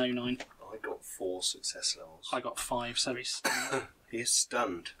 because it's an 09. I got 4 success levels. I got 5, so he's He is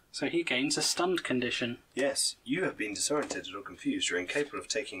stunned. so he gains a stunned condition. Yes, you have been disoriented or confused. You're incapable of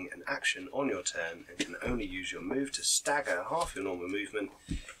taking an action on your turn and can only use your move to stagger half your normal movement.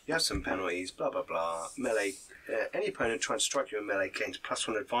 You have some penalties, blah blah blah. Melee. Any opponent trying to strike you in melee gains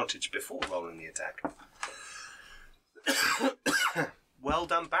 +1 advantage before rolling the attack. Well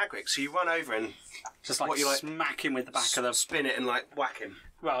done, Bagric. So you run over and Just like What, you like- smack him with the back of the. spin it and like whack him.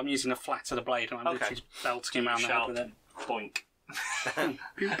 Well, I'm using the flat of the blade and I'm Okay. literally belting him around the head Sharp. with it. Boink.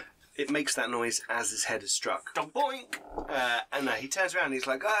 It makes that noise as his head is struck. Boink! And he turns around and he's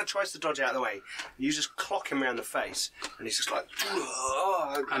like, tries to dodge out of the way. You just clock him around the face and he's just like,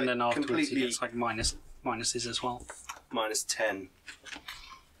 And then afterwards completely he gets like minuses as well. -10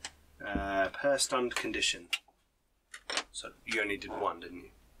 per stunned condition. So you only did 1, didn't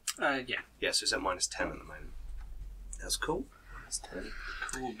you? Yeah. Yes, it's at -10 at the moment. That's cool. -10.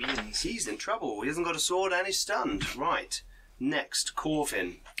 Cool beans. He's in trouble. He hasn't got a sword and he's stunned. Right. Next,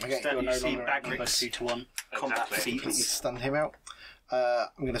 Corvin. Okay. Don't You're you no see longer outnumbered Bagric's 2-1. combat Exactly. Completely feats? stunned him out. I'm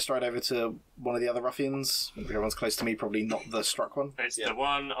going to stride over to one of the other ruffians. Everyone's close to me, probably not the struck one. It's Yeah. the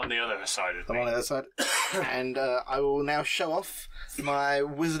one on the other side of The me. one on the other side. And I will now show off my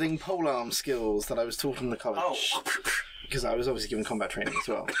wizarding polearm skills that I was taught in the college. Oh. Because I was obviously given combat training as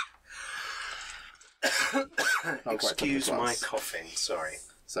well. Not quite top of Excuse the my class. coughing. Sorry.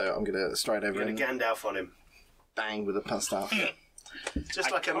 So I'm going to stride over You're and going to Gandalf on him. bang with a pastaf.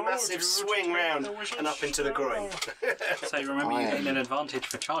 Just like a told massive you swing to round take the wizard's and up into the groin. So remember you gain an advantage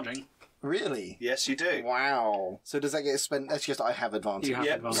for charging. Really? Yes, you do. Wow. So does that get spent? That's just I have advantage. You have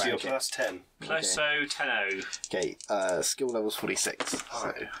Yep, advantage. so you're Okay. +10. Plus Okay. 10. Okay, skill level's 46.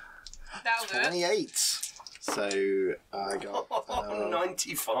 So That'll do it. 28. So I got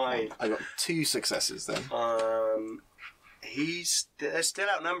 95. I got 2 successes then. They're still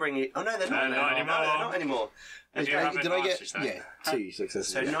outnumbering you. Oh no, they're not. No, not anymore. No, they're not anymore. Did you have advantage then? 2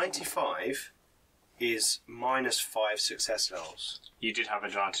 successes? So 95 is -5 success levels. You did have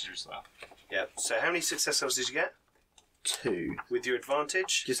advantage as well. Yeah. So how many success levels did you get 2. with your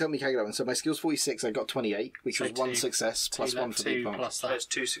advantage? Just help me calculate one. So my skill's 46. I got 28, which So was 1 2. success plus 1 for the 2 advantage. plus that. That's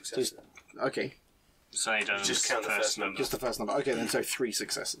 2 successes. Okay, So you don't Just count the first number. just the first number. Okay, then so 3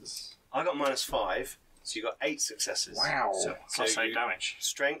 successes. I got -5, so you got 8 successes. Wow. So plus 8 you- damage.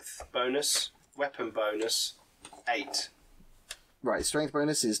 Strength bonus, weapon bonus, 8. Right, strength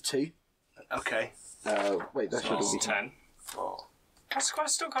bonus is 2. Okay. Wait, that should Plus be 10. Oh. That's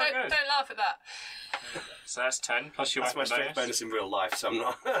still quite Don't good. laugh at that. So that's 10 plus your That's my weapon strength bonus. bonus in real life, so I'm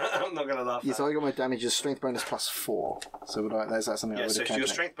not. I'm not going to laugh. Yeah, at so I got my damage as strength bonus plus 4. So is that something I Yeah, would so have if your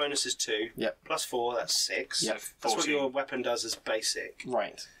calculated? strength bonus is 2, Yep. plus 4, that's 6. Yep. That's what 14. your weapon does as basic.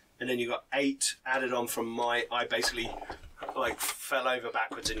 Right. And then you got 8 added on from I basically fell over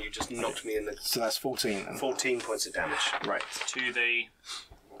backwards and you just knocked me in the So that's 14. Then. 14 points of damage. Right. To the...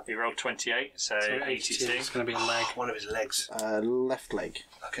 You rolled 28, so So 82. It's going to be a leg. One of his legs. Left leg.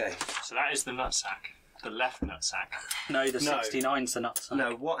 Okay. So that is the nutsack. The left nutsack. No, the No. 69's the nuts.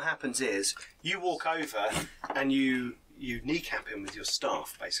 No, what happens is you walk over and you kneecap him with your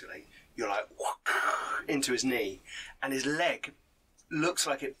staff, basically. You're like, into his knee, and his leg looks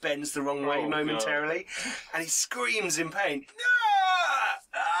like it bends the wrong way Oh, momentarily, and he screams in pain. Ah!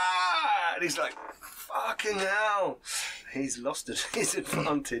 Ah! And he's like, fucking hell. He's lost his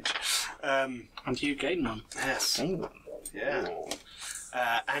advantage. And you gain one. Yes. Oh. Yeah.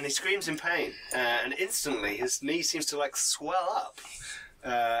 And he screams in pain, and instantly his knee seems to swell up,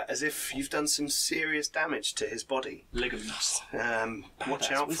 as if you've done some serious damage to his body. Ligaments.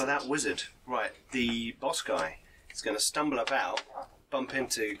 Watch out for that wizard. Right, the boss guy is going to stumble about, bump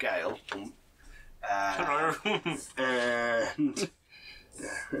into Gale, Hello. and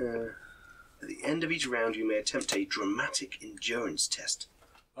at the end of each round you may attempt a dramatic endurance test.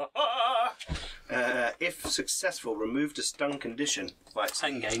 If successful, remove the stun condition. Right,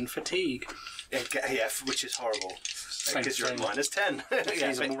 And gain fatigue. yeah, which is horrible. Because you're at thing. -10. Yeah,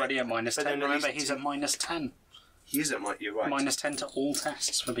 He's already at -10. but then at Remember, least he's at -10. he isn't, you're right. -10 to all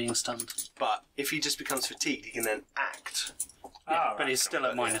tests for being stunned. But if he just becomes fatigued, he can then act. But he's still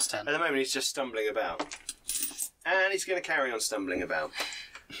at -10. At the moment, he's just stumbling about. And he's going to carry on stumbling about.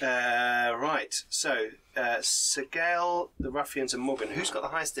 Right, so Sir Gale, the ruffians, and Morgan. Who's got the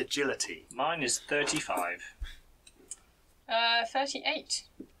highest agility? Mine is 35. 38.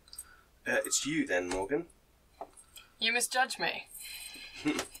 It's you then, Morgan. You misjudge me.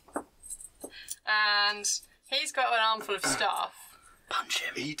 And he's got an armful of staff. Punch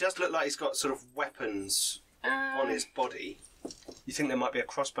him. He does look like he's got sort of weapons on his body. You think there might be a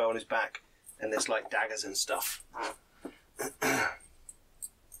crossbow on his back, and there's daggers and stuff.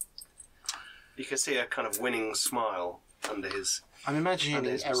 You can see a kind of winning smile under his... I'm imagining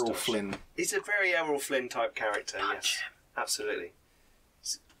Under his Errol moustache. Flynn. He's a very Errol Flynn type character, yes. Absolutely.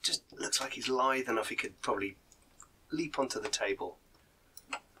 Just looks like he's lithe enough he could probably leap onto the table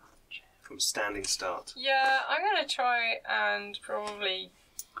from standing start. Yeah, I'm going to try and probably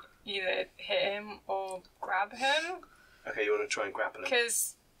either hit him or grab him. Okay, you want to try and grapple him?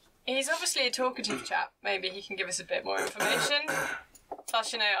 Because he's obviously a talkative chap. Maybe he can give us a bit more information.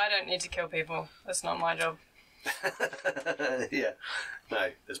 Plus, I don't need to kill people. That's not my job. Yeah.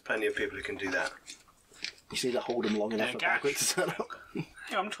 No, there's plenty of people who can do that. You just need to hold him long enough Yeah, for gash. backwards to turn up.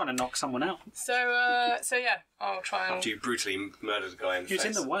 Yeah, I'm trying to knock someone out. So yeah, I'll try and... After you brutally murdered the guy in the He was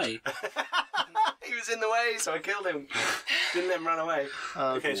face. in the way. He was in the way, so I killed him. Didn't let him run away.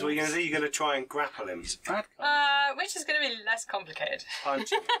 Okay, so what are you going to do? You're going to try and grapple him. Bad guy. which is going to be less complicated.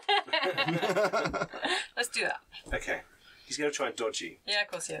 Punch him. Let's do that. Okay. He's going to try and dodge you. Yeah, of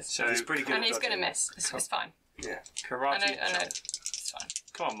course he is. So, He's pretty good And at he's going to dodging. miss. It's fine. Yeah. karate. I know. chop. It's fine.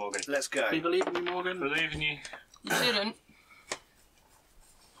 Come on, Morgan. Let's go. Do you believe in me, Morgan? Believe in you. You shouldn't.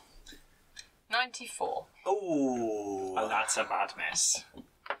 94. Ooh. And that's a bad miss.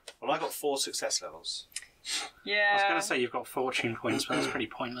 Well, I got 4 success levels. Yeah. I was going to say you've got fortune points, but that's pretty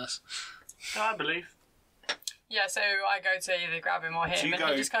pointless. No, I believe. Yeah, so I go to either grab him or hit So him, you and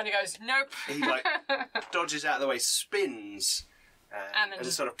go- he just kind of goes, nope. He dodges out of the way, spins, And then and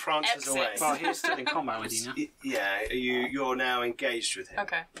just sort of prances exits. away. Well, he's still in combat with you now. Yeah, you're now engaged with him.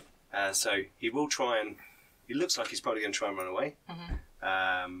 Okay. So he will try and... He looks like he's probably going to try and run away.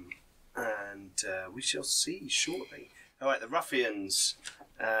 And we shall see shortly. All right, the ruffians.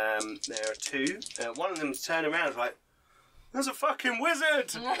 There are 2. One of them turn around like, "There's a fucking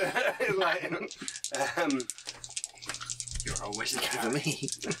wizard!" You're a wizard. For me.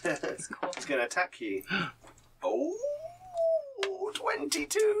 He's going to attack you. Oh!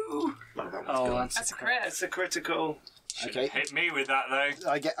 22. Oh, That's a crit. It's a critical. Okay. Hit me with that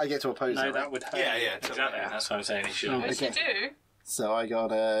though. I get to oppose No, it. that Right? would hurt. Yeah, Exactly. That's what I'm saying. He should. Oh. What did you do? So I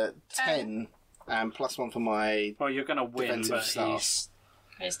got a 10 and +1 for my. Well, you're going to win, Defensive but staff. he's...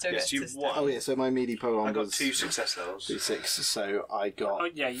 He still Yes, gets you to won. Oh yeah, so my melee polearm I got was 2 success levels. D6, so I got Oh,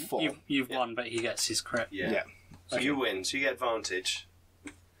 yeah, 4. you've won, but he gets his crit. Yeah. Yeah. So you win, so you get advantage.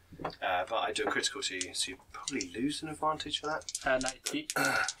 But I do a critical to you, so you probably lose an advantage for that.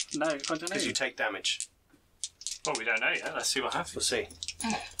 No, I don't know. Because you take damage. Well, we don't know yet. Let's see what happens. We'll see.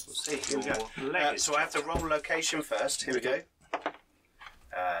 We'll see. Here we go. Your leg is So I have to roll location first. Here we go.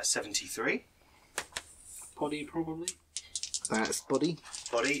 73. Body, probably. That's body.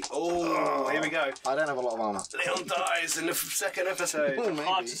 Body. Oh, here we go. I don't have a lot of armor. Leon dies in the second episode. Oh,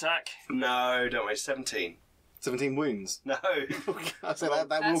 heart maybe. attack. No, don't worry. 17. 17 wounds. No. I say that will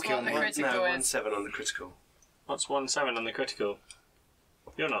That's kill what me. the critical No, is. 1-7 on the critical. What's 1-7 on the critical?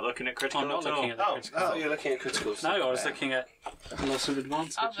 You're not looking at critical I'm not at all. looking at the Oh, critical. I thought you were looking at criticals. No, I was looking at loss of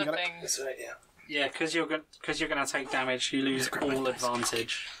advantage. Other got it. things. That's right, yeah. Yeah, because you're going to take damage, you lose all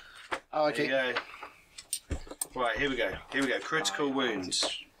advantage. Oh, There you okay. go. Right, here we go. Here we go. Critical wounds.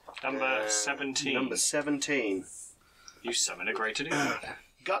 Number 17. Number 17. You summon a greater demon.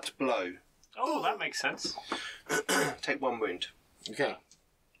 Gut blow. Oh, that makes sense. Take 1 wound. Okay.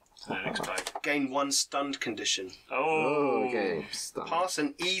 And then explode. Gain 1 stunned condition. Oh, Okay. Stun. Pass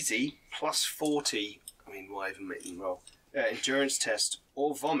an easy +40. I mean, why even make them roll? Endurance test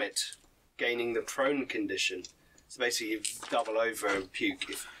or vomit, gaining the prone condition. So basically, you double over and puke.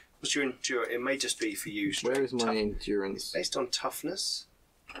 What's your endurance? It may just be for you. Where is my Tough- endurance? Based on toughness.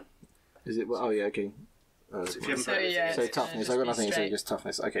 Is it? Oh yeah. Okay. So if you haven't So, put anything, yeah. So it's toughness. just I've got be nothing. So straight. just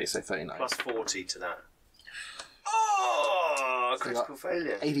toughness. Okay. So 39. +40 to that. Oh, critical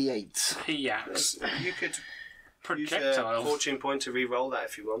failure. 88. P-Ax. You could use a Projectile. fortune point to re-roll that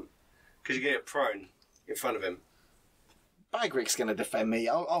if you want. Because you get it prone in front of him. Bagrick's gonna defend me.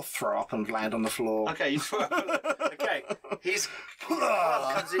 I'll throw up and land on the floor. Okay, you okay. His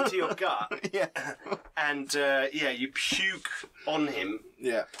blood comes into your gut, Yeah. and you puke on him,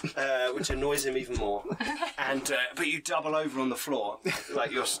 Yeah. which annoys him even more. And but you double over on the floor,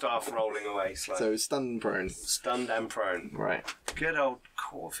 like your staff rolling away, slowly. So stun prone. Stunned and prone. Right. Good old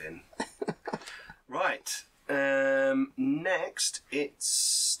Corvin. Right. Next,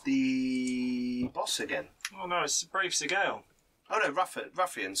 it's the boss again. Oh no, it's Brave Segale. Oh no,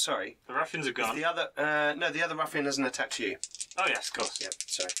 ruffian. Sorry. The ruffians are gone. The other, the other ruffian hasn't attacked you. Oh yes, of course. Yeah,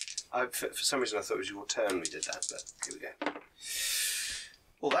 sorry. For some reason I thought it was your turn we did that, but here we go.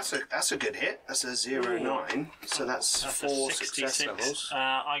 Well, that's a good hit. That's a 0-9, so that's a 4 success 66. levels.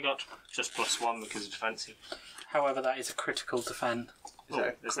 I got just +1 because of defensive. However, that is a critical defend.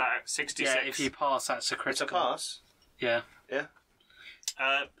 Is that 66? Yeah, if you pass, that's a It's a critical. pass. Yeah. Yeah.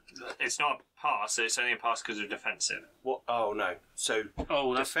 It's not a pass. It's only a pass because of defensive. What? Oh no. So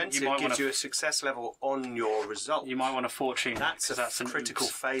Oh, defensive you might gives want you to. a success level on your result. You might want a fortune. That's a 'cause that's an critical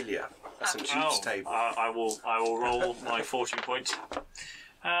oops. failure. That's an Oh, oops table. I will roll my fortune point.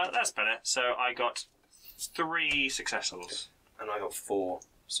 That's better. So I got 3 success levels. And I got 4,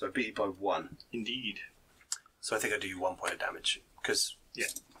 so I beat you by 1. Indeed. So I think I do you 1 point of damage because Yeah.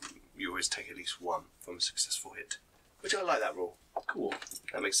 you always take at least 1 from a successful hit. Which I like that rule. Cool.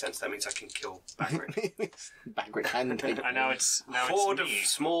 That makes sense. That means I can kill Bagrick. Bagrick and paper. And now it's Horde of me.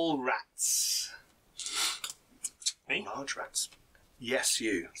 small rats. Me? Large rats. Yes,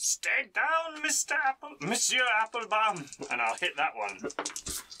 you. Stay down, Monsieur Applebaum, and I'll hit that one.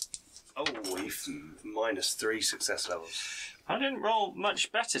 Oh, you've -3 success levels. I didn't roll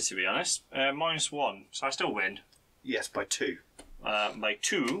much better, to be honest. -1, so I still win. Yes, by 2. By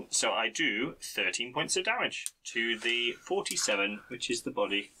 2, so I do 13 points of damage to the 47, which is the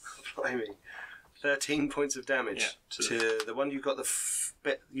body. Blimey. 13 points of damage Yeah, to the one you got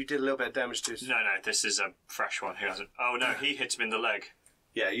bit. You did a little bit of damage to. No, this is a fresh one. Who hasn't? Oh no, he hit him in the leg.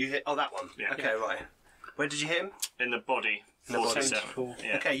 Yeah, you hit. Oh, that one. Yeah. Okay, right. Where did you hit him? In the body. In the body. 47.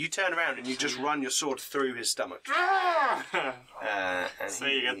 Yeah. Okay, you turn around and you just run your sword through his stomach. And There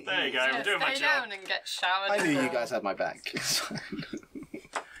you go. There you go. I'm doing my Stay job. down and get showered. I knew you guys had my back.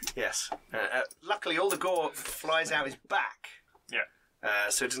 Yes. Luckily, all the gore flies out his back. Yeah.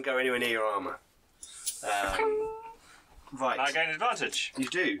 So it doesn't go anywhere near your armour. Right. I gain advantage. You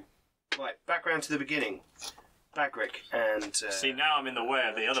do. Right, back round to the beginning. Bagrick and... See, now I'm in the way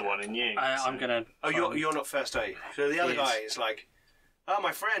of the other one and you. I'm gonna. Oh, you're not first, are you? So the other Yes. guy is like, oh,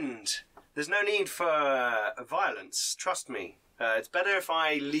 my friend, there's no need for violence. Trust me. It's better if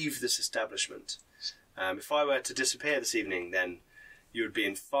I leave this establishment. If I were to disappear this evening, then you would be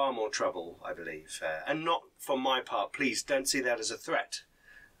in far more trouble, I believe. And not from my part, please don't see that as a threat.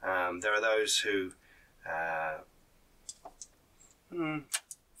 There are those who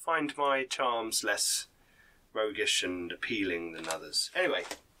find my charms less roguish and appealing than others. Anyway,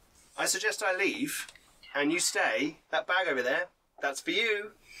 I suggest I leave and you stay. That bag over there, that's for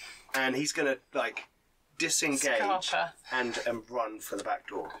you. And he's going to, like, disengage Scarper. and run for the back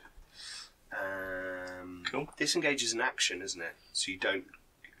door. Cool. Disengage is an action, isn't it? So you don't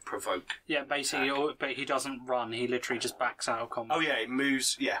provoke. Yeah, basically, but he doesn't run. He literally just backs out of combat. Oh yeah, he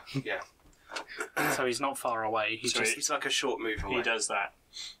moves. Yeah. So he's not far away. He's So just It's like a short move away. He does that.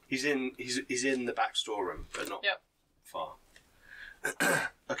 He's in the back storeroom, but not Yep. far.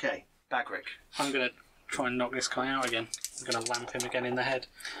 Okay, Bagric, I'm gonna try and knock this guy out again. I'm gonna lamp him again in the head.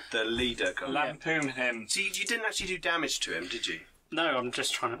 the leader guy. Lampoon him. See, you didn't actually do damage to him, did you? No, I'm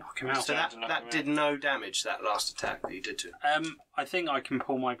just trying to knock him out. So to knock that him did no damage. That last attack that you did to him. I think I can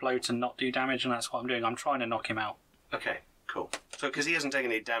pull my blow to not do damage, and that's what I'm doing. I'm trying to knock him out. Okay, cool. So because he hasn't taken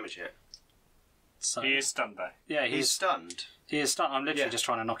any damage yet, So He is stunned though. yeah, he's stunned. he is stunned. I'm literally Yeah. just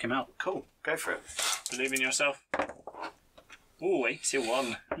trying to knock him out. Cool, go for it. Believe in yourself. Ooh,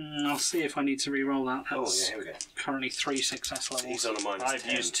 81. I'll see if I need to re-roll that. Oh That's yeah, here we go. currently 3 success He's levels. on a minus I've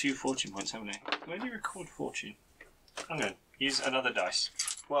 10. used 2 fortune points, haven't I? Where do you record fortune? I'm going to use another dice.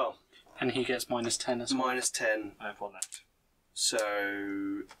 Well, And he gets minus 10 as well. minus 10. I have one left. So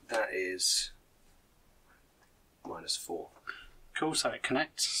that is minus 4. Cool, so it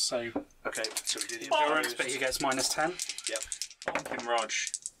connects. So Okay, so we did endurance, but he gets minus 10. Yep. Bonk him,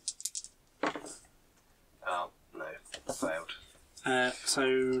 Raj. Oh no, failed.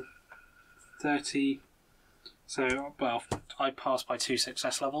 So 30. So, well, I passed by 2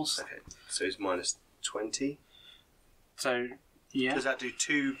 success levels. Okay, so he's minus 20. So, yeah. Does that do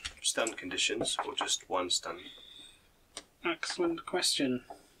 2 stun conditions or just 1 stun? Excellent question.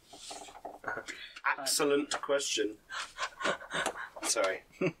 Excellent question. Sorry.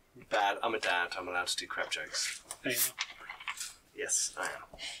 Bad. I'm a dad. I'm allowed to do crap jokes. There you Yes, I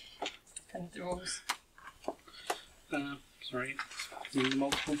am. And the rules. are. Sorry.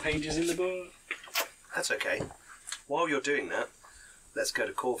 Multiple pages in the book. That's okay. While you're doing that, let's go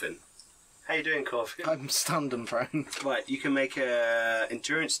to Corvin. How you doing, Corvin? I'm stunned and prone. Right, you can make a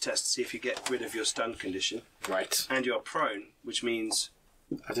endurance test to see if you get rid of your stun condition. Right. And you're prone, which means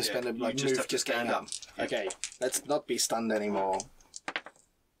I have to spend a you like just move have to just getting stand up. up. Okay, let's not be stunned anymore.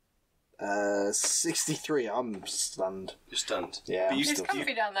 63. I'm stunned. you're stunned. Yeah, But you, It's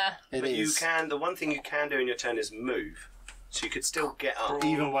comfy down there. It but you is. can. The one thing you can do in your turn is move. So you could still get up.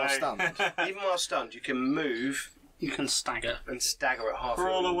 Even while away. stunned. Even while stunned, you can move You can stagger. and stagger at half.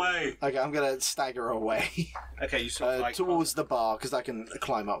 Crawl your- away. Okay, I'm gonna stagger away Okay, you sort of like towards the bar because I can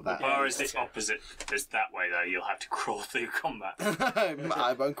climb up that. Bar is the opposite. It's that way though. You'll have to crawl through combat.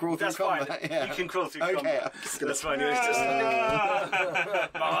 I won't crawl through That's fine. combat. Yeah. You can crawl through Okay, combat. I'm just gonna- That's fine. It's just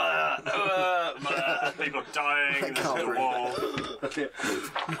People dying. There's can't a breathe. wall.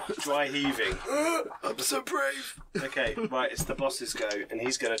 dry heaving. I'm so brave. Okay, right. It's the boss's go, and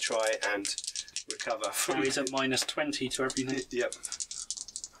he's going to try and recover Now from. he's at minus 20 to everything. Yep.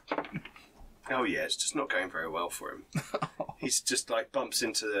 Oh yeah, it's just not going very well for him. He's just like bumps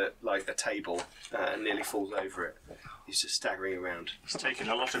into a table and nearly falls over it. He's just staggering around. He's taken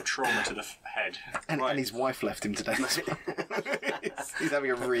a lot of trauma to the head. And, Right. and his wife left him today. He's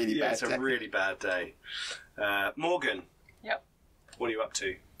having a really Yeah, bad it's a day. really bad day. Morgan, Yep. what are you up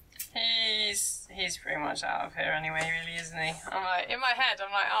to? He's pretty much out of here anyway, really, isn't he? I'm like, in my head,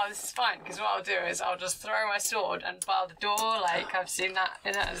 I'm like, oh, this is fine, because what I'll do is I'll just throw my sword and bar the door, like, I've seen that,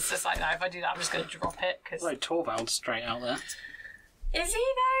 and it's just like, no, if I do that, I'm just going to drop it, because... Like Torvald's straight out there. Is he,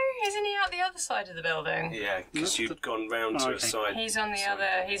 though? Isn't he out the other side of the building? Yeah, because No, you've gone round to Oh, a okay. side. He's on the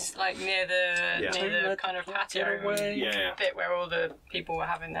other, he's, like, near the kind of patio away. Yeah. bit where all the people were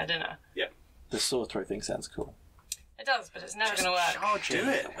having their dinner. The sword throw thing sounds cool. It does, but it's never going to work. Charge Do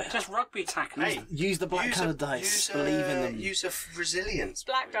it. Just rugby tackle. Hey, Use the black coloured dice. Believe in them. Use a resilience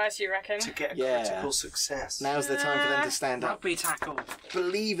Black dice, you reckon? to get a Yeah. critical success. Now's the time for them to stand up. Rugby tackle.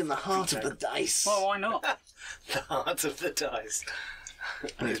 Believe in the heart of the dice. Well, why not? The heart of the dice.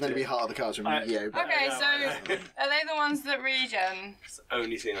 And it's meant to be heart of the cards from Yu-Gi-Oh! but- Okay, I so know. are they the ones that regen? It's the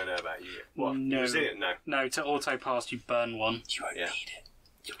only thing I know about you. What? No. Resilient? No. No, to auto pass, you burn one. You won't Yeah. need it.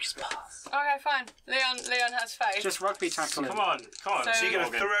 You'll just pass. Okay, fine. Leon has faith. Just rugby tackle him. Come on. So- So you're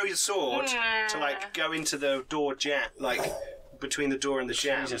going to Morgan. throw your sword to like go into the door jam, like between the door and the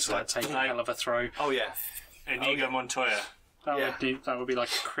jam. Jesus, to, like, that'd take a hell of a throw. oh yeah. Inigo Montoya. That would be like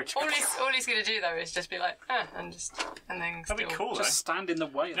a critical. All he's gonna do though is just be like, and then That'd be cool, Just stand in the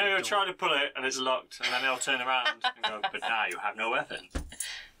way. No, you're trying to pull it and it's locked, and then they'll turn around and go, but now you have no weapon.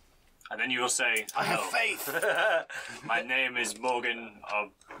 And then you will say, I have faith. My name is Morgan of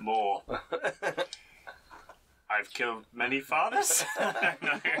Moore. I've killed many fathers. No,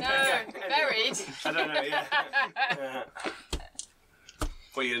 buried. I don't know, yeah.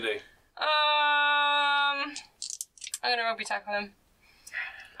 What are you going to do? I'm gonna rugby tackle him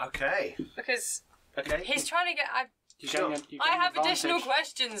Okay. because Okay. he's trying to get. Sure. I have additional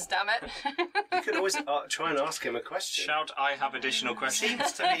questions. Damn it! You could always try and ask him a question. Shout, I have additional questions.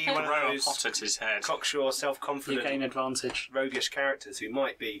 Seems to be one of Throw a those pot at his head. cocksure, You self-confident, gain advantage. roguish characters who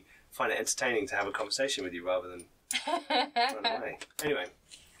might find it entertaining to have a conversation with you rather than run away. Anyway,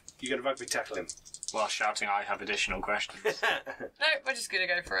 you're going to rugby tackle him. While shouting, I have additional questions. No, we're just gonna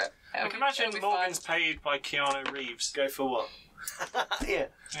go for it. I can imagine Morgan's paid by Keanu Reeves. Go for what? Yeah.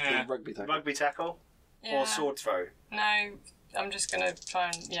 Yeah. Rugby tackle. Rugby tackle Yeah. or sword throw? No, I'm just gonna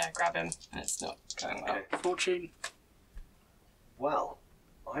try and grab him. It's not going well. Okay. Fortune. Well,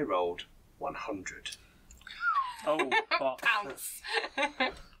 I rolled 100, Oh, what? Pounce.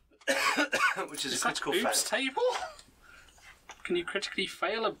 which is Is a that critical oops fail. table? Can you critically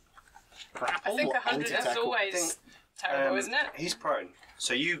fail a grapple? I think What, 100 is anti-tackle? always terrible, isn't it? He's prone,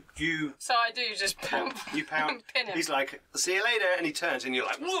 so you So I do just pound. pin him. He's like, "See you later," and he turns, and you're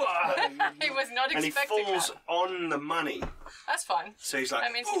like, "Whoa!" He was not and he expecting falls that. on the money. That's fine. So he's like,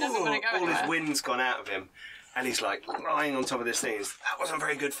 That means he doesn't wanna go all his anywhere. wind's gone out of him, and he's like lying on top of this thing. That wasn't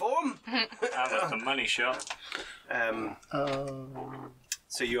very good form. That was the money shot.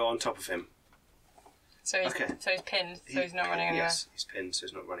 So you're on top of him. So he's pinned. So he's not running anywhere. Yes, he's pinned, so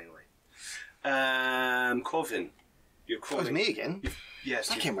he's not running away. Corvin, you're Oh, crawling. it's me again. Yes,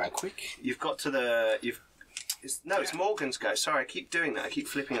 That came round quick. you've got to the. It's Morgan's go. Sorry, I keep doing that. I keep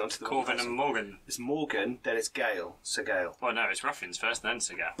flipping it onto the wrong Corvin person. and Morgan. It's Morgan, then it's Gale. Sir Gale. Well, no, it's Ruffians first, then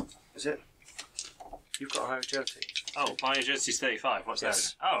Cigar. Is it? You've got a higher agility. Oh, my agility's 35. What's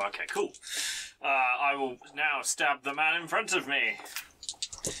Yes. that? Oh, okay, cool. I will now stab the man in front of me.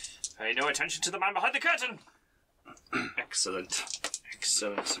 Pay no attention to the man behind the curtain. Excellent.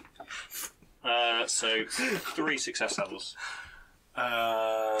 Excellent. So 3 success levels.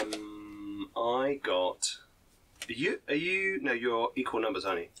 I got. Are you? No, you're equal numbers,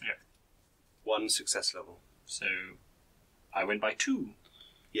 aren't you? Yeah. 1 success level. So I win by 2.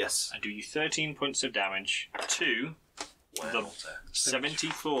 Yes. I do you 13 points of damage to the Wow.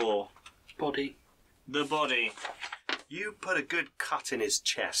 74. Body. The body. You put a good cut in his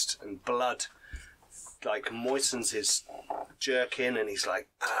chest, and blood like moistens his jerkin, and he's like,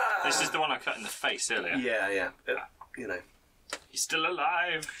 ah! This is the one I cut in the face earlier. Yeah. You know, He's still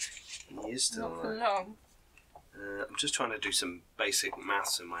alive. he is still Not for alive. long. I'm just trying to do some basic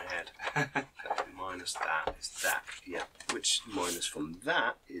maths in my head. Minus that is that. Yeah. Which minus from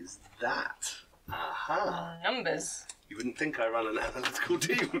that is that. Aha. Numbers. You wouldn't think I run an analytical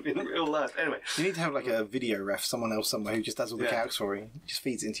team in real life. Anyway. You need to have like a video ref, someone else somewhere who just does all the Yeah. calcs for you. Just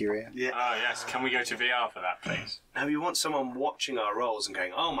feeds it into your ear. Yeah. Oh, yes. Can we go to VR for that, please? Now you want someone watching our rolls and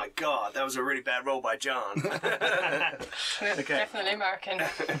going, "Oh my god, that was a really bad roll by John." We're definitely American.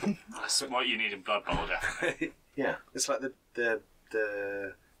 That's what you need in Blood Bowl, definitely. Yeah, it's like the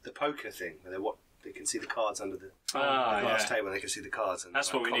poker thing where they can see the cards under the glass table. And they can see the cards. And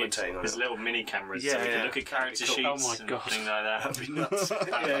That's what we need. commentating on There's it. little mini cameras Yeah, so we can yeah. look at character That'd be cool. sheets Oh my and God. things like that. That'd be nuts.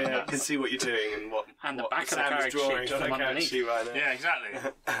 yeah, you can see what you're doing and what And the what back of the Sam's character drawing sheet on from the character underneath. sheet right now. Yeah,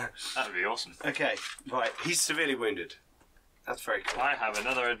 exactly. That would be awesome. Okay, right. He's severely wounded. That's very cool. I have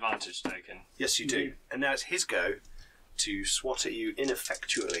another advantage token. Yes, you do. And now it's his go to swat at you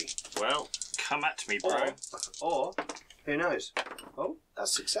ineffectually. Well, come at me, bro. Or who knows? Oh,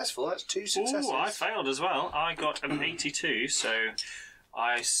 that's successful. That's 2 successes. Ooh, I failed as well. I got an 82, so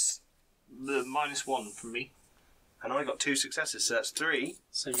the -1 from me. And I got 2 successes, so that's 3.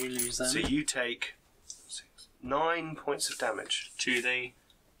 So you lose them. So you take 9 points of damage To the...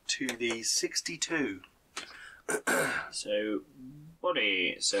 to the 62. So,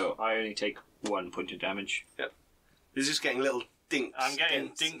 body. So I only take 1 point of damage. Yep. He's just getting little dinks. I'm getting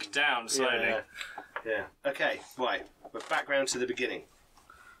dinks. dinked down slowly. Yeah. Okay, right. But back round to the beginning.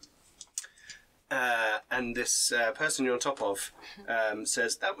 And this person you're on top of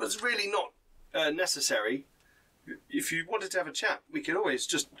says, that was really not necessary. If you wanted to have a chat, we could always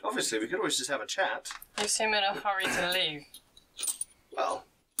just have a chat. You seem in a hurry to leave. Well,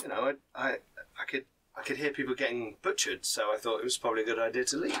 you know, I could hear people getting butchered, so I thought it was probably a good idea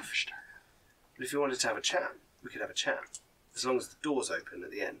to leave. But if you wanted to have a chat, we could have a chat. As long as the door's open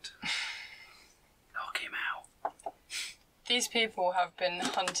at the end. Knock him out. These people have been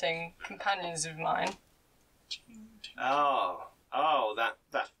hunting companions of mine. Oh, that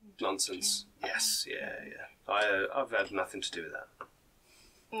nonsense. Yes, yeah. I've had nothing to do with that.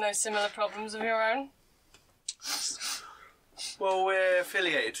 No similar problems of your own? Well, we're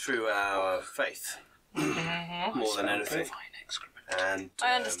affiliated through our faith more than anything. And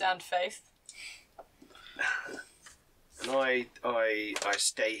I understand faith. And I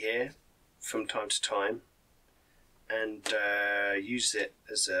stay here from time to time and use it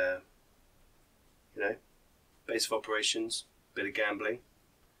as a, base of operations, bit of gambling.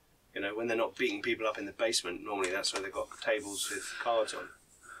 When they're not beating people up in the basement, normally that's where they've got tables with cards on.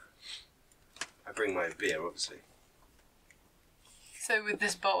 I bring my own beer, obviously. So with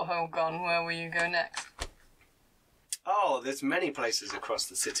this bolt hole gone, where will you go next? Oh, there's many places across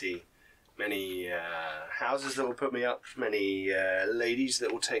the city. Many houses that will put me up. Many ladies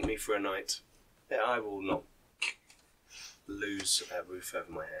that will take me for a night. Yeah, I will not lose a roof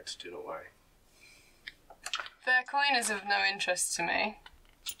over my head. Do not worry. Their coin is of no interest to me.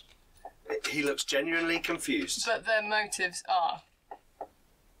 He looks genuinely confused. But their motives are.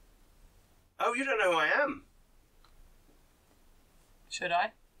 Oh, you don't know who I am? Should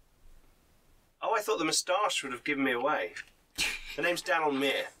I? Oh, I thought the moustache would have given me away. The name's Dallon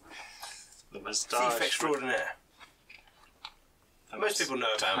Mere. The moustache. Thief extraordinaire. Most people know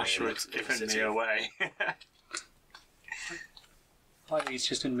about me. Would have given me away. Like he's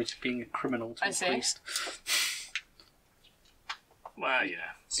just admitted being a criminal to I a see. priest. Well,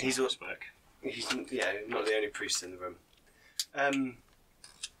 He's not the only priest in the room.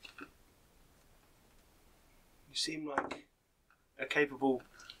 You seem like a capable...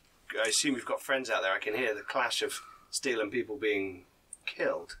 I assume you've got friends out there. I can hear the clash of steel and people being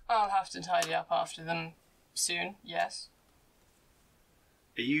killed. I'll have to tidy up after them soon, yes.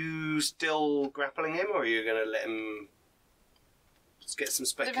 Are you still grappling him, or are you going to let him get some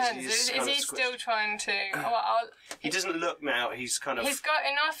space? Depends. Is he still trying to... He doesn't look now. He's kind of... He's got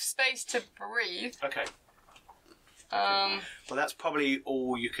enough space to breathe. Okay. Well, that's probably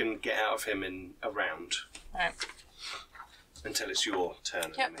all you can get out of him in a round. Right. Until it's your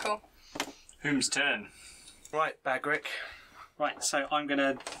turn. Yep, cool. Whom's turn? Right, Bagrick. Right, so I'm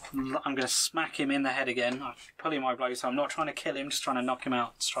gonna smack him in the head again. I'm pulling my blow, so I'm not trying to kill him, just trying to knock him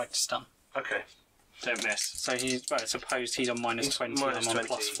out, strike to stun. Okay. Don't miss. So it's opposed. He's on minus He's 20. minus I'm on 20.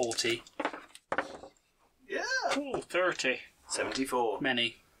 plus 40. Yeah. Ooh, 30. 74.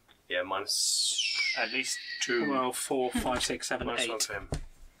 Many. Yeah, minus... At least 2. Well, 4, 5, 6, 7, minus 1 8. for him.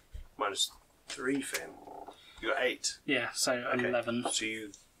 Minus 3 for him. You got 8. Yeah, so Okay. 11. So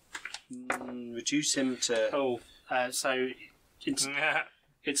you reduce him to... Oh, so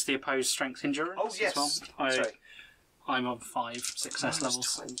it's the opposed strength endurance. Oh, yes. As well. Sorry. I'm on 5 success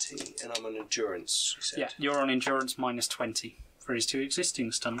Minus levels. 20, and I'm on endurance, you said. Yeah, you're on endurance minus 20 for his 2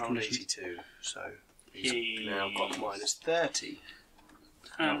 existing stun I'm on conditions. 82, so he's now got minus 30.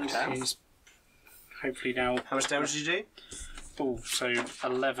 And down. he's hopefully now... How much damage did you do? Oh, so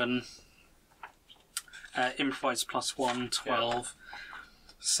 11. Improvise plus 1, 12.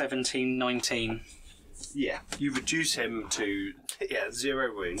 17, 19. Yeah. You reduce him to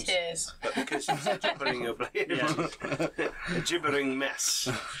 0 wounds. Tears. But because he's gibbering a gibbering mess,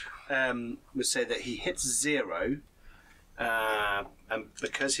 would say that he hits 0, and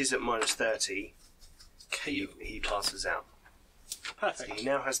because he's at minus 30, he passes out. Perfect. So he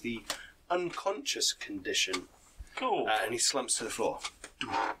now has the unconscious condition, Cool. and he slumps to the floor.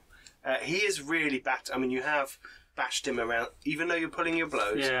 He is really battered. I mean, you have bashed him around, even though you're pulling your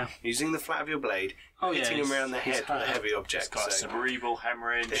blows, using the flat of your blade, hitting him around the head with a heavy object. He's got a cerebral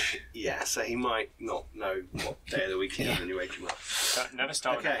hemorrhage. Yeah, so he might not know what day of the week it is when you wake him up. Never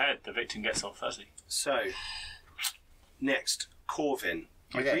start with the Okay. head. The victim gets all fuzzy. So, next, Corvin.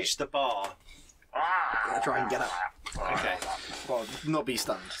 You've Okay. reached the bar. I'm gonna try and get up. Okay. Well, not be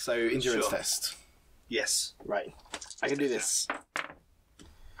stunned. So endurance Sure. test. Yes. Right. I can do this.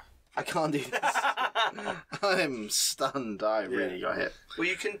 I can't do this. I'm stunned. I really got hit. Well,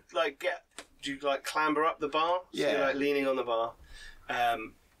 you can, do you, clamber up the bar? So Yeah. you're, leaning on the bar.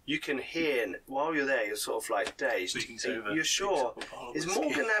 You can hear, while you're there, you're sort of, dazed. You're sure, is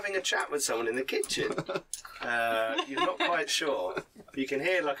Morgan having a chat with someone in the kitchen? You're not quite sure. You can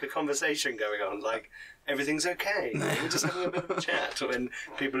hear, a conversation going on, everything's okay. We're just having a bit of a chat when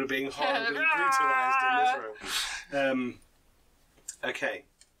people are being horribly brutalised in this room. Okay.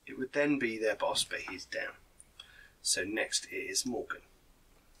 It would then be their boss, but he's down. So next it is Morgan.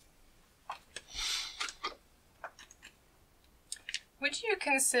 Would you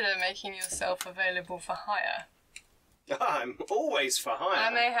consider making yourself available for hire? I'm always for hire.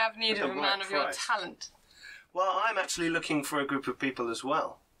 I may have need With of a a man right of your price. talent. Well, I'm actually looking for a group of people as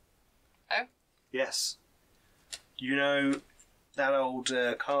well. Oh? Yes. You know that old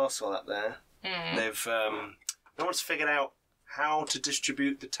castle up there? They've no one's figured out how to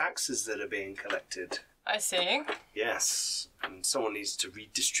distribute the taxes that are being collected. I see. Yes, and someone needs to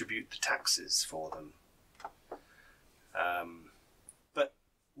redistribute the taxes for them. But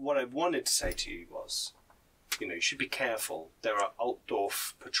what I wanted to say to you was, you should be careful. There are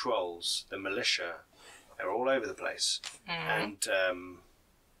Altdorf patrols, the militia. They're all over the place. And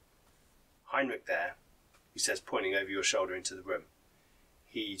Heinrich there, he says, pointing over your shoulder into the room,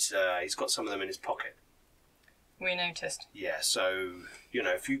 he's got some of them in his pocket. We noticed. Yeah, so,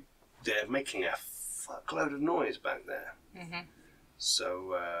 they're making a fuckload of noise back there.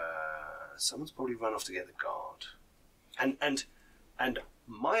 So, someone's probably run off to get the guard. And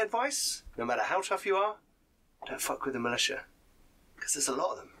my advice, no matter how tough you are, don't fuck with the militia. Because there's a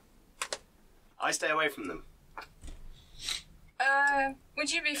lot of them. I stay away from them.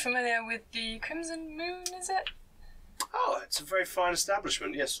 Would you be familiar with the Crimson Moon, is it? Oh, it's a very fine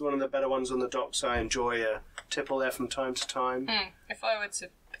establishment. Yes, one of the better ones on the docks. I enjoy a tipple there from time to time. If I were to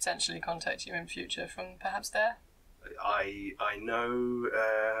potentially contact you in future from perhaps there? I know...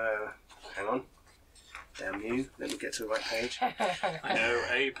 hang on. Damn you. Let me get to the right page. I know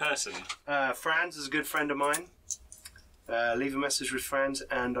a person. Franz is a good friend of mine. Leave a message with Franz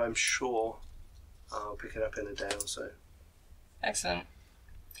and I'm sure I'll pick it up in a day or so. Excellent.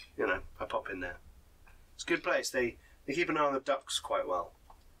 I pop in there. It's a good place. They keep an eye on the ducks quite well.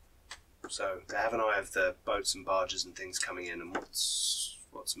 So they have an eye of the boats and barges and things coming in and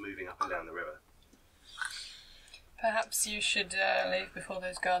what's moving up and down the river. Perhaps you should leave before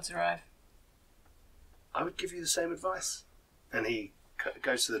those guards arrive. I would give you the same advice. And he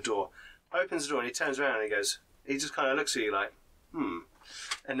goes to the door, opens the door, and he turns around and he just kind of looks at you like,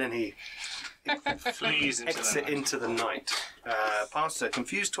 and then he Flees into the night. Past a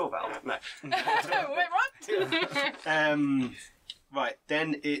confused Torvald. No. Wait, what? Right,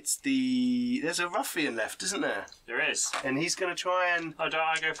 then there's a ruffian left, isn't there? There is. And he's going to try and... Oh, don't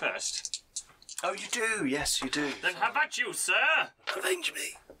I go first? Oh, you do? Yes, you do. Then how about you, sir? Avenge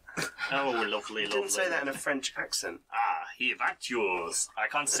me. Oh, lovely, You didn't say that in a French accent. Ah, he about yours.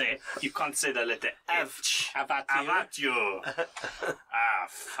 You can't say the letter F. About you.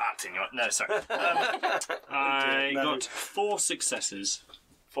 Fart in your... No, sorry. I got 4 successes.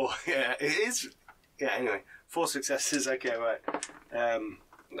 4, yeah, it is... Yeah, anyway. 4 successes, okay, right.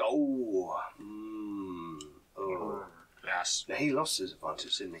 Oh. Yes. Now, he lost his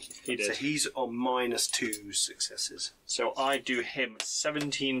advantage, didn't he? He did. So he's on -2 successes. So I do him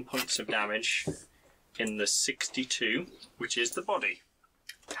 17 points of damage in the 62, which is the body.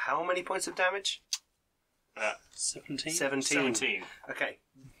 How many points of damage? 17? 17. Okay.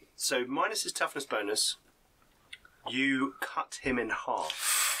 So minus his toughness bonus, you cut him in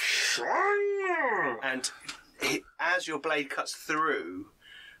half. And as your blade cuts through,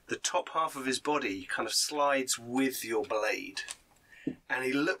 the top half of his body kind of slides with your blade. And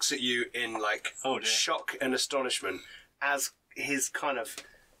he looks at you in shock and astonishment as his kind of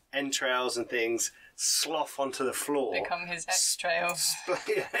entrails and things slough onto the floor. Become his X-trails.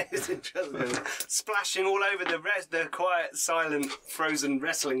 Splashing all over the quiet, silent, frozen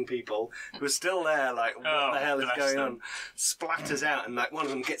wrestling people who are still there, like, what the hell is going on? Splatters out, and one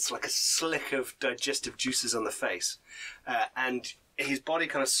of them gets a slick of digestive juices on the face. And his body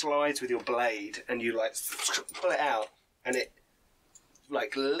kind of slides with your blade, and you, pull it out, and it,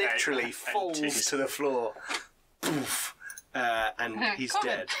 literally falls to the floor. Poof. And he's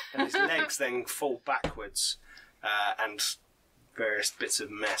dead. And his legs then fall backwards, and various bits of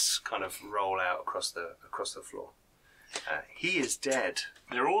mess kind of roll out across the floor. He is dead.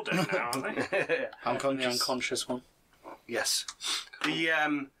 They're all dead now, aren't they? The unconscious one. Yes.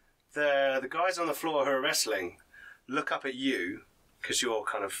 The guys on the floor who are wrestling look up at you because you're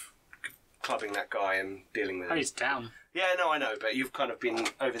kind of clubbing that guy and dealing with him. Oh, he's down. Yeah, no, I know, but you've kind of been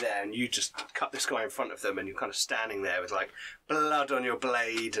over there and you just cut this guy in front of them and you're kind of standing there with blood on your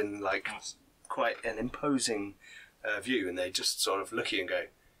blade and quite an imposing view, and they just sort of look at you and go,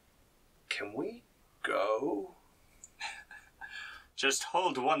 "Can we go?" Just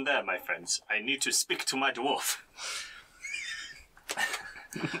hold one there, my friends. I need to speak to my dwarf.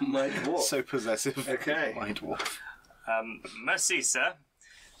 My dwarf. So possessive. Okay. My dwarf. Merci, sir.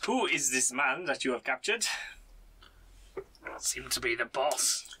 Who is this man that you have captured? Seemed to be the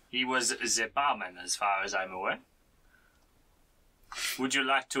boss. He was the barman, as far as I'm aware. Would you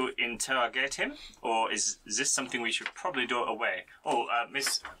like to interrogate him, or is this something we should probably do away? Oh,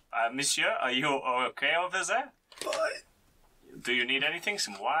 monsieur, are you okay over there? Bye. Do you need anything?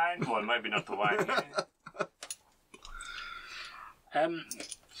 Some wine? Well, maybe not the wine.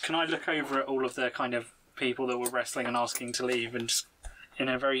 Can I look over at all of the kind of people that were wrestling and asking to leave, and just in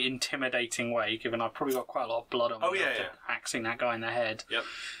a very intimidating way, given I've probably got quite a lot of blood on me after axing that guy in the head. Yep.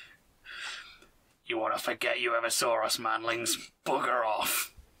 You want to forget you ever saw us, manlings? Bugger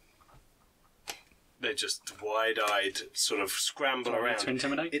off. They just wide-eyed sort of scramble around. To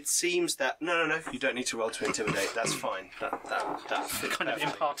intimidate? It seems that... No, you don't need to roll to intimidate. That's fine. That fits Kind of perfectly.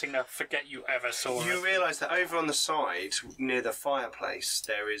 imparting a forget you ever saw us. You realise that over on the side, near the fireplace,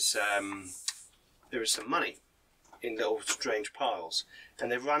 there is some money in little strange piles.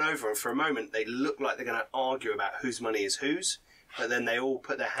 And they run over, and for a moment, they look like they're going to argue about whose money is whose, but then they all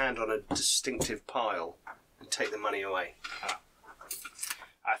put their hand on a distinctive pile and take the money away.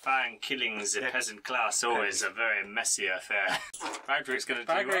 I find killing the peasant class always a very messy affair. Bagrick's going to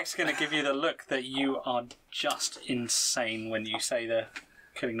do Bagrick's going to give you the look that you are just insane when you say the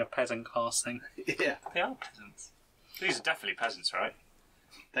killing the peasant class thing. Yeah. They are peasants. These are definitely peasants, right?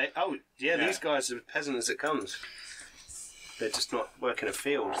 These guys are peasant as it comes. They're just not working a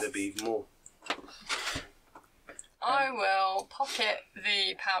field, there'd be more. I will pocket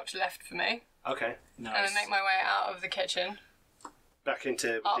the pouch left for me Okay. and then make my way out of the kitchen Back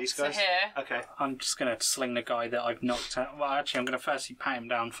into up these to guys? here. Okay. I'm just going to sling the guy that I've knocked out. Well, actually, I'm going to firstly pat him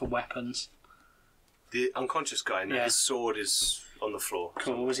down for weapons. The unconscious guy, Yeah. his sword is on the floor.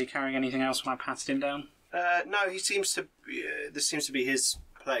 Cool. Was he carrying anything else when I patted him down? No, he seems to... this seems to be his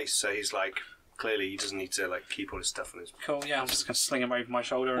place, so he's like... Clearly, he doesn't need to like keep all his stuff on his... Cool, yeah, I'm just going to sling him over my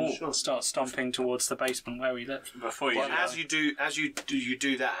shoulder and start stomping towards the basement where we live. Before you Well, as you do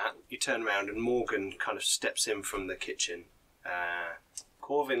that, you turn around and Morgan kind of steps in from the kitchen.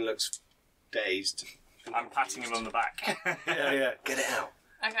 Corvin looks dazed. I'm patting him on the back. Yeah. Get it out.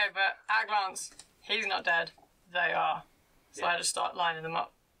 Okay, but at a glance, he's not dead. They are. So I just start lining them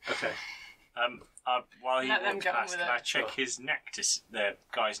up. Okay. While he Let them walks get on past, with can I it. check his neck, the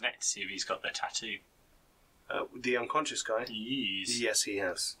guy's neck, to see if he's got the tattoo? The unconscious guy? Yes. Yes, he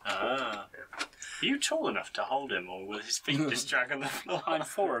has. Ah. Are you tall enough to hold him, or will his feet just drag on the floor? I'm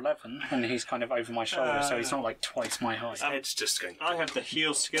 4'11", and he's kind of over my shoulder, so he's not like twice my height. His head's just going... I have the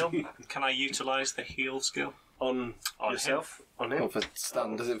heal skill. Can I utilise the heal skill? On yourself? On him? Well, for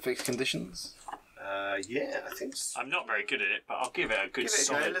stun, does it fix conditions? Yeah, I think so. I'm not very good at it, but I'll give it a good Give it a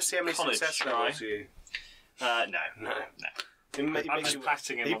solid go. Let's see how many college success try. levels you... No. No. I'm just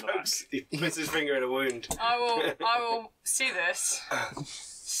patting him He on the back. He puts his finger in a wound. I will see this.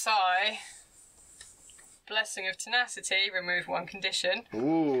 Sigh. Blessing of tenacity. Remove one condition.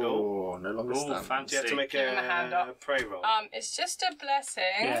 Ooh, Cool. no longer Ooh, stun. fancy. Do you have to make Give him a hand a up. prey roll? It's just a blessing.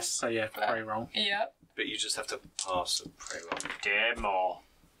 Yes, so yeah, pray roll. Yep. But you just have to pass a prey roll. Dear more.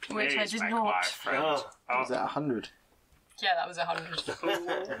 Which I Please did make not. my friend. Is that 100? Yeah, that was 100.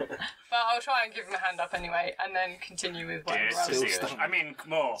 But I'll try and give him a hand up anyway, and then continue with Dear whatever else. Still Cecilia. stun. I mean,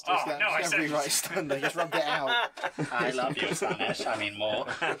 more. Still Oh, stand- no, I stand said... rewrite stun, they just rubbed it out. I love you, Spanish. I mean more.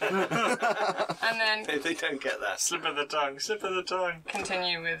 And then They don't get that. Slip of the tongue.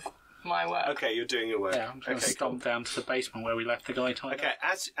 continue with my work. Okay, you're doing your work. Yeah, I'm just going to Okay, cool. stomp down to the basement where we left the guy tied Okay,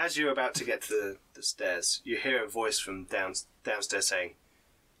 as you're about to get to the stairs, you hear a voice from downstairs saying,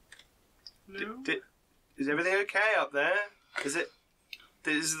 "Is everything okay up there? Is it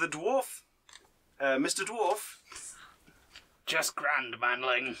the dwarf? Mr. Dwarf?" Just grand,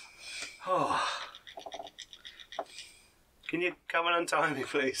 manling. Oh. Can you come and untie me,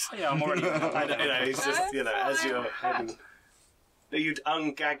 please? Yeah, I'm already... I know, he's just, as you're heading... No, you'd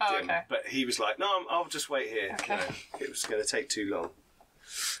ungagged Oh, him, okay. but he was like, "No, I'll just wait here." Okay. It was going to take too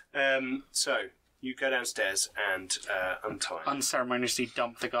long. So, you go downstairs and untie him. unceremoniously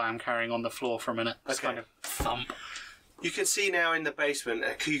dump the guy I'm carrying on the floor for a minute. Just Okay. kind of thump. You can see now in the basement,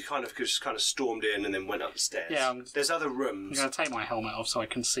 you just stormed in and then went upstairs. Yeah, There's other I'm rooms. going to take my helmet off so I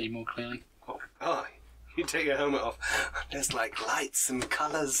can see more clearly. Oh, you take your helmet off. There's like lights and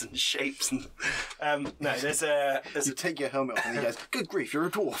colours and shapes and... no, there's You take your helmet off and he goes, good grief, you're a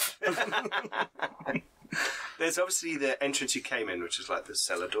dwarf. There's obviously the entrance you came in, which is like the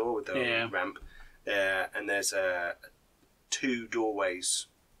cellar door with the ramp there, and there's two doorways.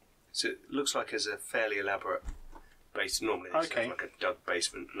 So it looks like it's a fairly elaborate base. Normally it's Okay. like a dug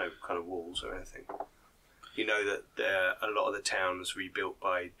basement, no kind of walls or anything. You know that a lot of the town was rebuilt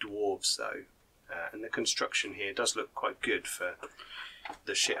by dwarves, though, and the construction here does look quite good for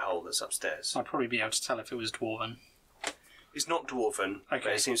the shithole that's upstairs. I'd probably be able to tell if it was dwarven. It's not dwarven, but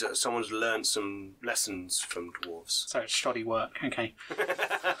Okay. it seems that someone's learnt some lessons from dwarves. So it's shoddy work. Okay.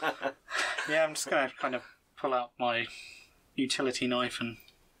 Yeah, I'm just going to kind of pull out my utility knife and...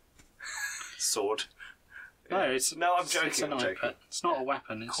 Sword. No, it's... No, I'm It's joking, a I'm knife, joking. but it's not a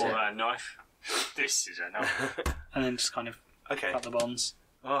weapon. It's Call that a knife. This is a knife. And then just kind of Okay. cut the bonds.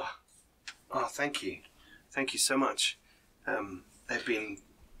 Oh, thank you. Thank you so much. They've been...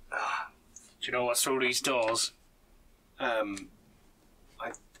 Do you know what's through these doors? I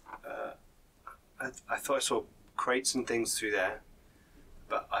thought I saw crates and things through there,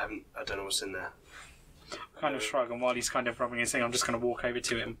 but I don't know what's in there. Kind of shrug, and while he's kind of rubbing his thing, I'm just going to walk over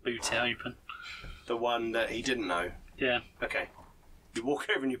to it and boot it open. The one that he didn't know. Yeah. Okay. You walk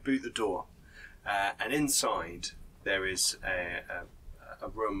over and you boot the door, and inside there is a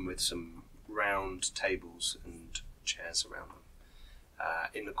room with some round tables and chairs around them.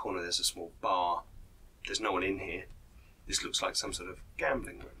 In the corner there's a small bar. There's no one in here. This looks like some sort of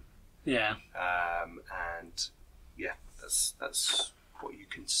gambling room. Yeah. And yeah, that's what you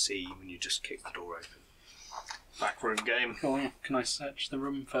can see when you just kick the door open. Backroom game. Oh yeah. Can I search the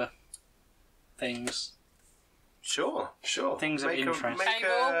room for things? Sure. Things of interest. Make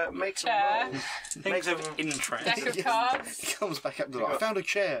chair. a roll. Things of interest. Deck of cards. He comes back up to the door. I found a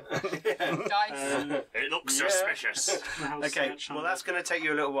chair. Dice. It looks suspicious. Okay, well that's going to take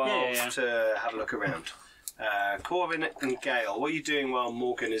you a little while to have a look around. Corvin and Gale, what are you doing while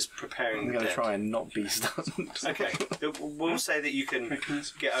Morgan is preparing I'm the going to deck? try and not be stunned. Okay, we'll say that you can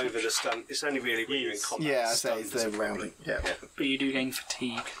get over the stunt. It's only really when you're in combat. Yeah, I say Stunned it's is the a problem. rounding. Yeah. But you do gain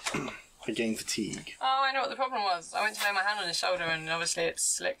fatigue. I gain fatigue. Oh, I know what the problem was. I went to lay my hand on his shoulder and obviously it's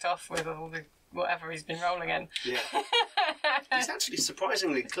slicked off with all the whatever he's been rolling in. Yeah. He's actually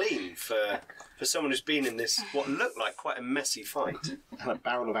surprisingly clean for someone who's been in this, what looked like quite a messy fight. And a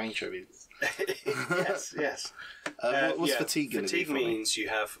barrel of anchovies. Yes. What's fatigue going to be Fatigue for me? means you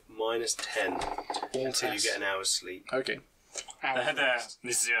have -10 until you get an hour's sleep. Okay. There,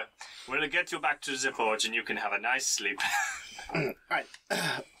 monsieur. We'll get you back to the forge and you can have a nice sleep. Right.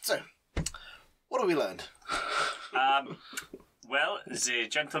 So, what have we learned? Well, the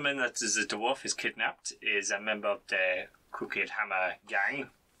gentleman that the dwarf is kidnapped is a member of the Crooked Hammer gang,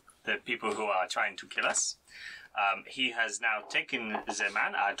 the people who are trying to kill us. He has now taken the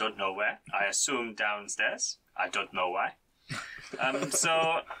man, I don't know where, I assume downstairs, I don't know why.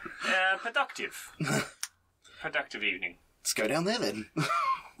 Productive. Productive evening. Let's go down there then.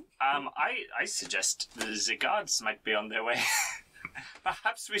 I suggest the guards might be on their way.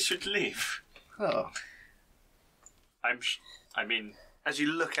 Perhaps we should leave. Oh. I mean... As you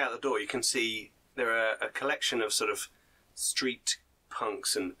look out the door, you can see there are a collection of sort of street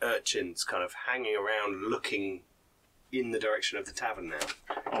punks and urchins kind of hanging around looking in the direction of the tavern now.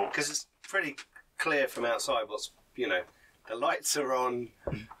 Oh. Because it's pretty clear from outside what's, the lights are on,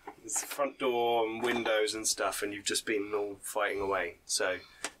 there's the front door and windows and stuff, and you've just been all fighting away. So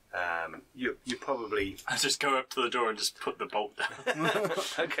you probably... I just go up to the door and just put the bolt down.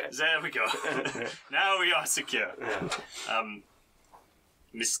 Okay. There we go. Now we are secure. Yeah.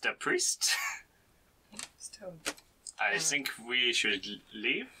 Mr. Priest, Still. I think we should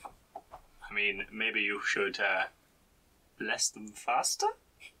leave. I mean, maybe you should bless them faster?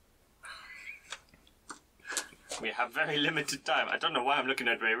 We have very limited time. I don't know why I'm looking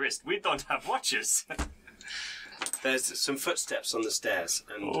at my wrist. We don't have watches. There's some footsteps on the stairs,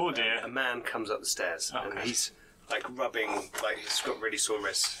 and Oh, dear. a man comes up the stairs, and Okay. he's like rubbing, like he's got really sore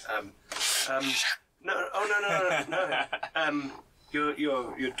wrists. No.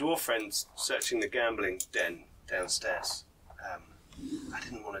 Your dwarf friend's searching the gambling den downstairs. I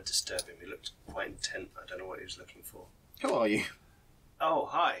didn't want to disturb him. He looked quite intent. I don't know what he was looking for. Who are you? Oh,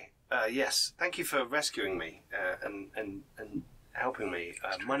 hi. Yes, thank you for rescuing me and helping me.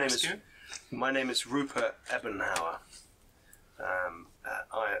 My name is Rupert Ebenhauer.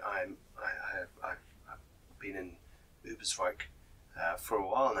 I've been in Ubersreich for a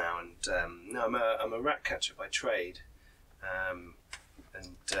while now, and I'm a rat catcher by trade.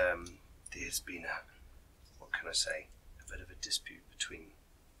 There's been what can I say, a bit of a dispute between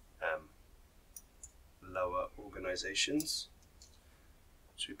lower organisations.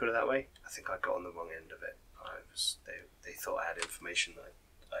 Should we put it that way? I think I got on the wrong end of it. They thought I had information that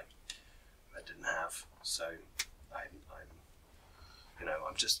I didn't have. So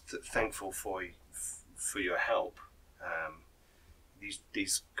I'm just thankful for your help.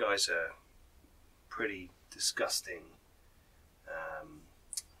 These guys are pretty disgusting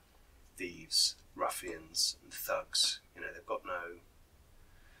thieves, ruffians, and thugs. They've got no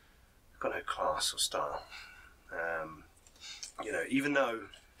class or style. Even though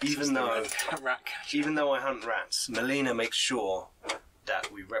I hunt rats, Melina makes sure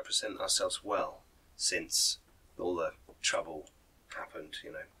that we represent ourselves well, since all the trouble happened.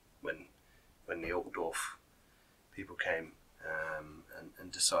 When the Altdorf people came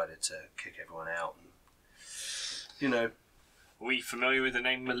and decided to kick everyone out. And, we familiar with the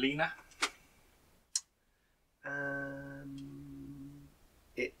name Melina?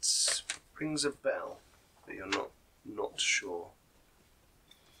 It rings a bell, but you're not sure.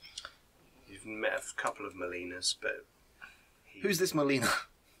 You've met a couple of Melinas, but... Who's this Melina?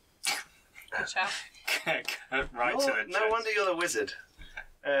 Ciao. Right to the No wonder you're the wizard.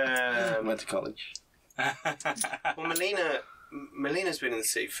 Went to college. Well, Melina's been in the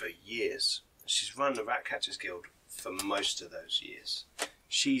city for years. She's run the Ratcatchers Guild for most of those years.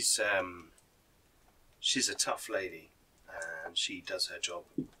 She's a tough lady, and she does her job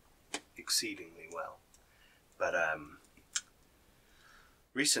exceedingly well. But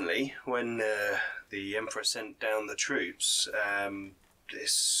recently, when the Emperor sent down the troops,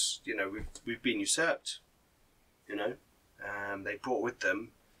 we've been usurped. They brought with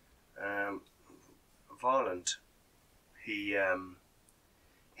them Varland. Him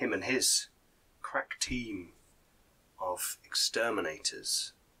and his crack team of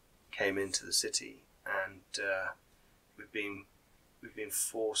exterminators came into the city, and we've been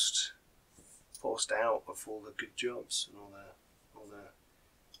forced out of all the good jobs and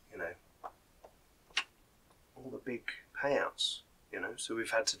all the big payouts. So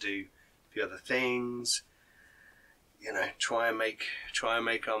we've had to do a few other things. Try and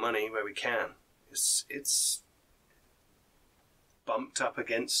make our money where we can. It's bumped up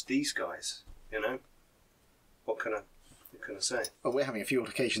against these guys. What can I say? Well, we're having a few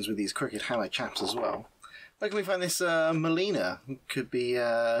altercations with these Crooked Hammer chaps as well. Where can we find this Melina? Could be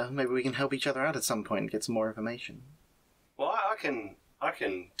maybe we can help each other out at some point and get some more information. Well, I can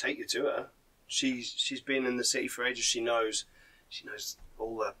take you to her. She's been in the city for ages. She knows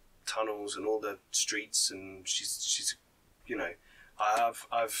all the tunnels and all the streets, and she's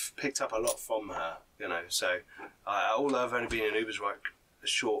I've picked up a lot from her. So although I've only been in Ubersreich a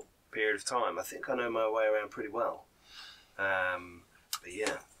short period of time, I think I know my way around pretty well. But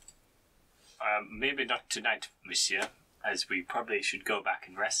yeah. Maybe not tonight, monsieur, as we probably should go back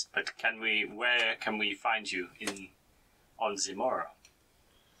and rest. But where can we find you on the morrow?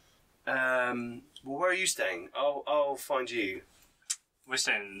 Well, where are you staying? I'll find you. We're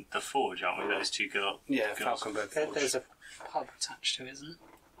staying in the Forge, aren't we? Those two girls. Yeah, Falconberg Forge. There's a pub attached to it, isn't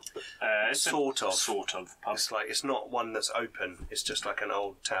It's sort of pub. It's not one that's open. It's just like an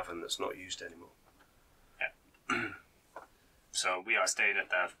old tavern that's not used anymore. Yeah. So we are staying at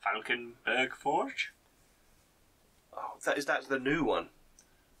the Falconberg Forge. Oh, is that the new one?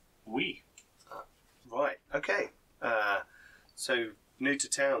 We. Right. Okay. So new to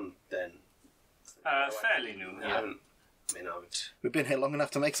town then. Fairly new. Yeah. We've been here long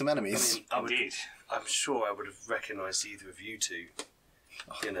enough to make some enemies. Indeed. I'm sure I would have recognised either of you two.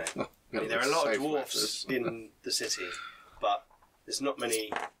 There are a There lot of dwarfs in the city, but there's not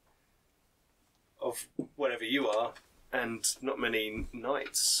many of whatever you are, and not many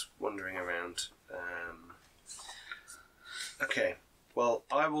knights wandering around. Okay, well,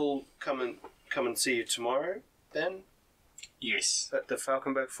 I will come and see you tomorrow then Yes. at the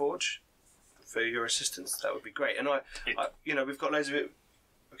Falconberg Forge for your assistance. That would be great. And we've got loads of it.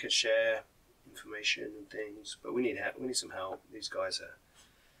 We can share information and things, but we need help. We need some help. These guys are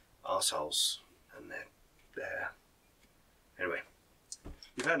arseholes, and they're anyway.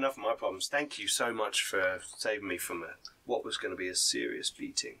 You've had enough of my problems. Thank you so much for saving me from what was going to be a serious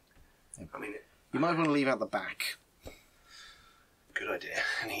beating. I mean, You might want to leave out the back. good idea.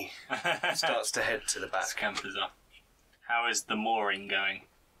 And he starts to head to the back. Scampers up. How is the mooring going?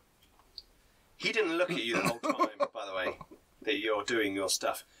 He didn't look at you the whole time, by the way, that you're doing your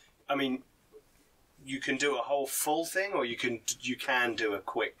stuff. I mean, you can do a whole full thing, or you can do a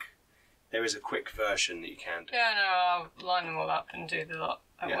quick. There is a quick version that you can do. Yeah, no, I'll line them all up and do the lot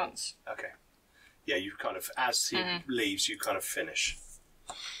at once. Okay. Yeah, you kind of, as he leaves, you kind of finish.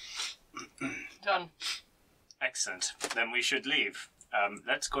 Done. Excellent. Then we should leave.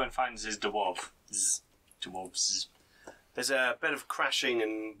 Let's go and find this dwarf. Dwarves. There's a bit of crashing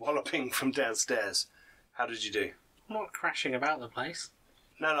and walloping from downstairs. How did you do? I'm not crashing about the place.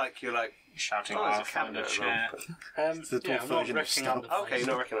 No, you're Shouting there's a off on cabinet the chair. The Yeah, dwarf I'm not version of wrecking up the stealth. place. Okay, you're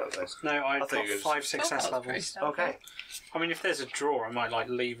not reckoning out the place. No, I've thought got you were 5 success Oh, that's pretty levels. stealthy. Okay. I mean, if there's a drawer, I might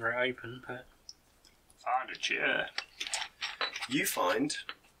lever it open, but On the chair. You find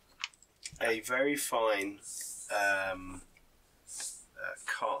a very fine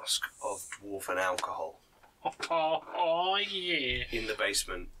cask of dwarven alcohol oh yeah. in the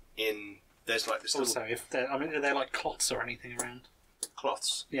basement. There's this Also, little if are there like cloths or anything around?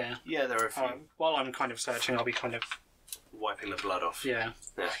 cloths. Yeah. Yeah, there are a few. While I'm kind of searching, I'll be kind of Wiping the blood off. yeah,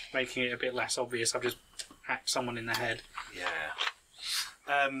 Yeah. making it a bit less obvious. I've just hacked someone in the head.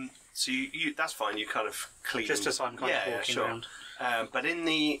 Yeah. So you that's fine. You kind of clean. Just as I'm kind of walking sure. around. But in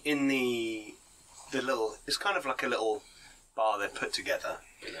the little, it's kind of like a little bar they've put together,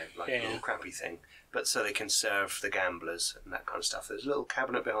 you know, like Yeah. a little crappy thing, but so they can serve the gamblers and that kind of stuff. There's a little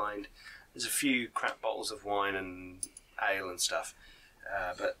cabinet behind. There's a few crap bottles of wine and ale and stuff,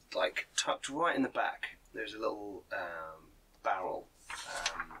 but like tucked right in the back, there's a little barrel.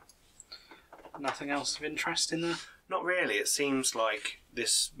 Nothing else of interest in there? Not really. It seems like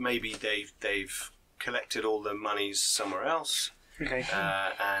this. Maybe they've collected all the monies somewhere else Okay.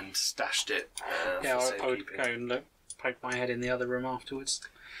 and stashed it. Yeah, for I would safekeeping. go and look, poke my head in the other room afterwards.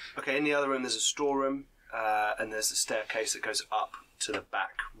 Okay, in the other room there's a storeroom, and there's a staircase that goes up to the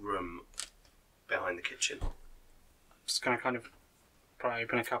back room behind the kitchen. Just going to kind of probably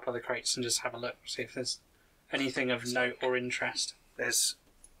open a couple of the crates and just have a look, see if there's anything of note or interest. There's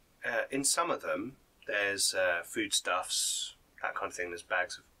in some of them there's foodstuffs, that kind of thing. There's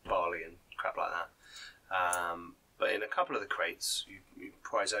bags of barley and crap like that. But in a couple of the crates, you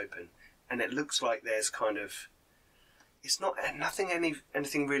prise open, and it looks like there's kind of. It's not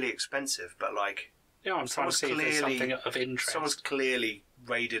anything really expensive, but like Yeah, I'm trying to see if there's something of interest. someone's clearly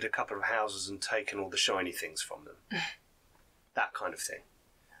raided a couple of houses and taken all the shiny things from them. That kind of thing,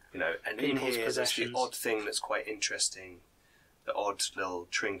 you know. And in People's here, there's the possessions. odd thing that's quite interesting. The odd little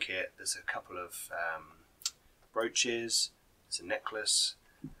trinket. There's a couple of brooches. There's a necklace.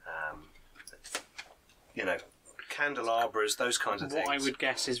 You know, candelabras. Those kinds of What things. I would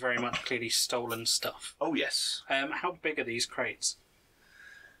guess is very much clearly stolen stuff. Oh yes. How big are these crates?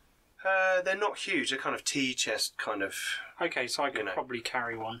 They're not huge. They're kind of tea chest kind of. Okay, so I could You know. probably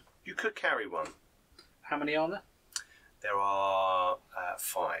carry one. You could carry one. How many are there? There are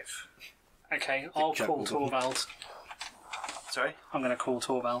 5. Okay, I'll call chuckle. Torvald. Sorry. I'm going to call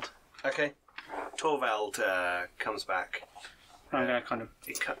Torvald. Okay. Torvald comes back. I'm going to kind of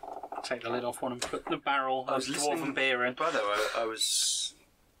He cut. take the lid off one and put the barrel I of was listening- dwarven beer in. Brother, I was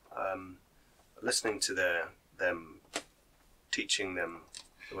listening to them teaching them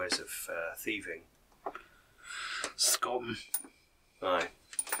the ways of thieving. Scum. Aye.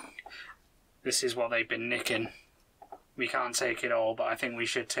 This is what they've been nicking. We can't take it all, but I think we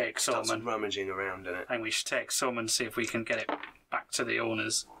should take some Starts and rummaging around in it. I think we should take some and see if we can get it back to the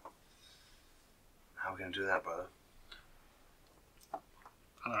owners. How are we going to do that, brother?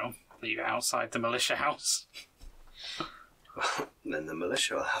 I don't know. Leave it outside the militia house. Then the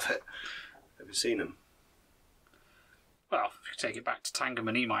militia will have it. Have you seen them? Well, if you take it back to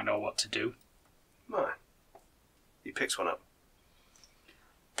Tangerman, he might know what to do. Right. He picks one up.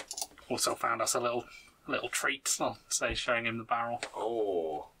 Also found us a little treat, I'll say, showing him the barrel.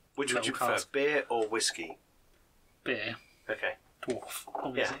 Oh. Which would Little you prefer, cask. beer or whiskey? Beer. Okay. Dwarf, Yeah,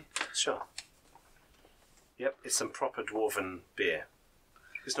 obviously. sure. Yep, it's some proper dwarven beer.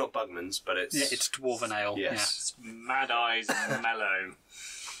 It's not Bugman's, but it's... Yeah, it's dwarven ale. Yes. Mad Eyes Mellow.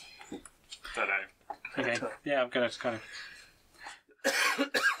 Don't know. Yeah. Okay. Yeah, I'm going to kind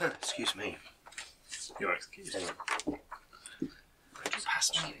of... Excuse me. You're excused. Hang on.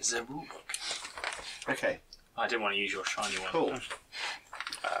 Pass me the rule book. Okay, I didn't want to use your shiny one. cool.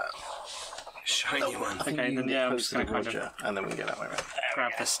 Shiny one. I think Okay, you then, can yeah, get I'm close just to the gonna kind of- Roger, and then we can get that way around.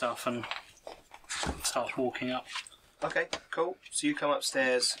 grab the stuff and start walking up. Okay, cool. So you come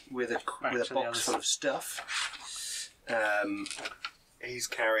upstairs with a Back with to a the box others. full of stuff. He's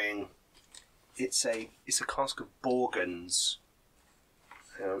carrying. It's a cask of Borgans.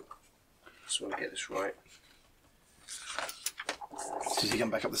 Hang on. Just want to get this right. Did you come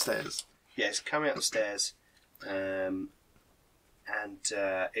back up the stairs? Yeah, it's coming up the stairs, and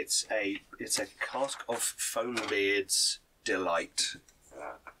it's a cask of Foambeard's Delight.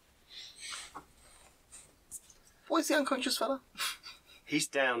 Where's the unconscious fella? He's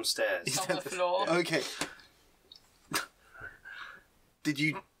downstairs. On the floor. Okay. Did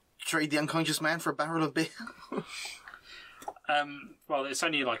you trade the unconscious man for a barrel of beer? Well, it's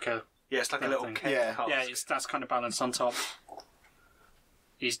only like a... Yeah, it's like a little Thing. keg Yeah. cask. Yeah, that's kind of balanced on top.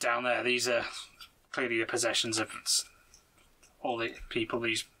 He's down there. These are clearly the possessions of all the people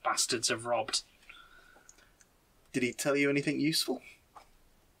these bastards have robbed. Did he tell you anything useful?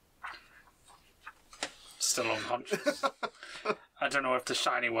 Still unconscious. I don't know if the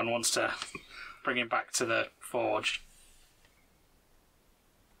shiny one wants to bring him back to the forge.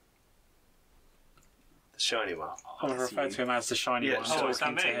 The shiny one. I'll refer to him as the shiny Yeah, one. oh, is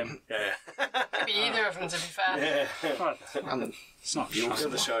that talking to me? him. Yeah. Could be either of them, to be fair. Yeah. Well, It's it's not You're shiny.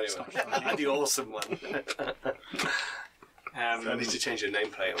 the shiny It's one. not shiny. And the awesome one. I need to change your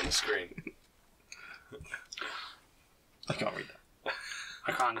nameplate on the screen. I can't read that.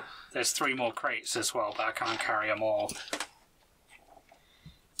 I can't. There's 3 more crates as well, but I can't carry them all.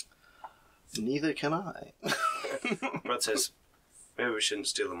 Neither can I. Brad says, maybe we shouldn't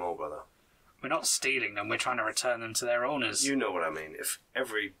steal them all, brother. We're not stealing them, we're trying to return them to their owners. You know what I mean. If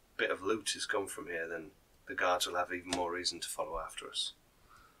every bit of loot is gone from here, then the guards will have even more reason to follow after us.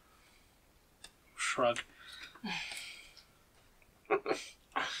 Shrug.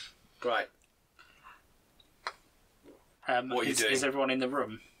 Right. What are you doing? Is everyone in the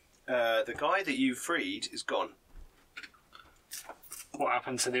room? The guy that you freed is gone. What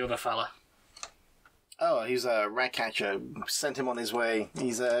happened to the other fella? Oh, he's a rat catcher. Sent him on his way.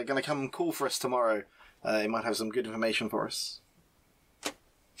 He's going to come call for us tomorrow. He might have some good information for us.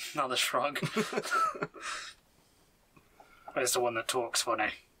 Another shrug. Where's the one that talks funny?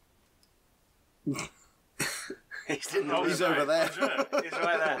 He's in the room. He's over there. He's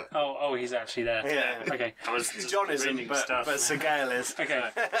right there. Oh, he's actually there. Yeah. Okay. I was just John isn't, reading but stuff. Sir Gale is. Okay.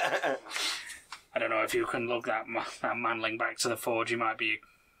 I don't know if you can lug that manling back to the forge. He might be a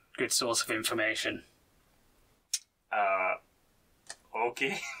good source of information.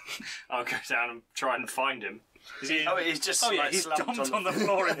 Okay. I'll go down and try and find him. Is he? He's just He's slumped dumped on the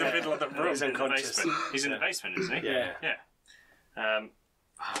floor in the Yeah. middle of the room. He's in the unconscious. basement. He's in the basement, isn't he? Yeah. Yeah.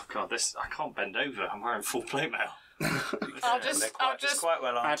 Oh god, this I can't bend over. I'm wearing full plate mail. It's quite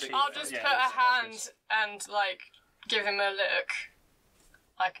well Actually, articulated. I'll just put a hand and like give him a look.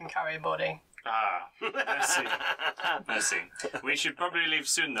 I can carry a body. Ah, mercy. We should probably leave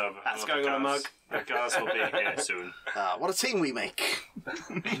soon, though. That's going on a mug. The guards will be here soon. What a team we make.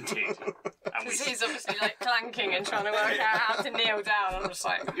 Indeed. And we Because he's obviously like clanking and trying to work out how to kneel down. I'm just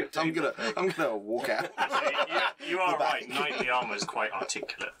like, I'm gonna walk out. you are right. Knightly armour is quite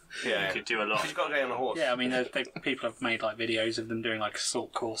articulate. Yeah. You could do a lot. You've got to get on a horse. Yeah, I mean, people have made like videos of them doing like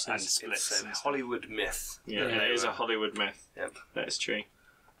assault courses. And splits. It's a Hollywood myth. Yeah, Yeah, it is a Hollywood myth. Yep. That is true.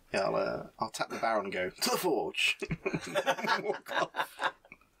 Yeah, I'll tap the barrel and go to the forge. Walk off.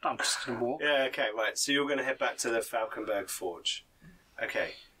 I'm just going to walk. Yeah, okay, right. So you're going to head back to the Falkenberg Forge. Okay.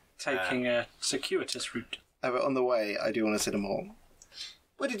 Taking a circuitous route. But on the way, I do want to say to them all.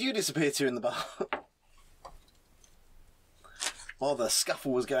 Where did you disappear to in the bar? While the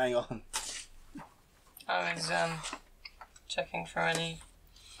scuffle was going on. I was checking for any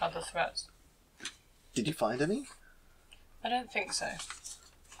other threats. Did you find any? I don't think so.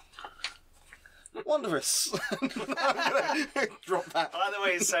 Wondrous. I'm gonna drop that. I like the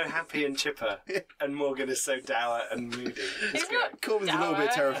way he's so happy and chipper, and Morgan is so dour and moody. He's not Corbin's a little bit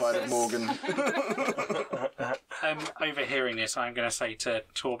dour, terrified of it's Morgan. Overhearing this, I'm going to say to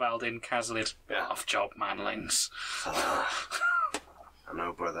Torvald Caslid, Yeah. half job manlings. I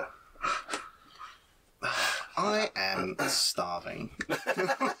know, brother. I am starving.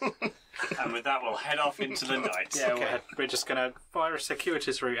 And with that, we'll head off into the night. Yeah, Okay. we're just going to, via a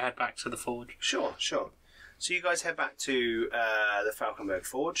circuitous route, head back to the forge. Sure. So you guys head back to the Falkenberg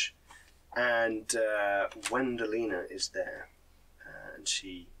Forge, and Wendelina is there, and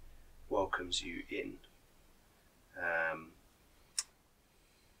she welcomes you in.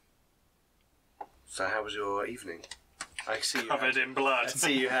 So how was your evening? I see Covered in blood. I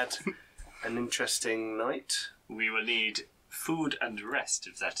see you had an interesting night. We will need food and rest,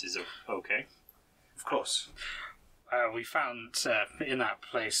 if that is okay. Of course. We found in that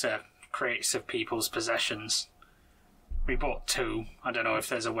place crates of people's possessions. We bought 2. I don't know if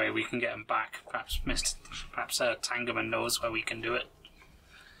there's a way we can get them back. Perhaps Tangerman knows where we can do it.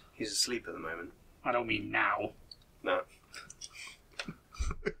 He's asleep at the moment. I don't mean now. No.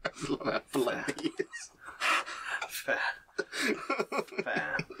 Blunt he is. Fair.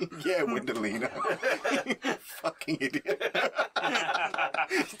 Fair. Yeah, Wendelina. You fucking idiot.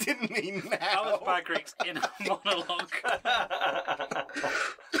 Didn't mean That now. was Bagrick's inner monologue.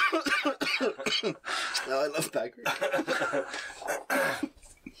 No, I love Bagrick.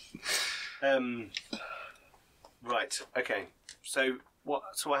 Right. Okay. So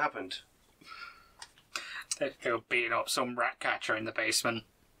what happened? They were beating up some rat catcher in the basement.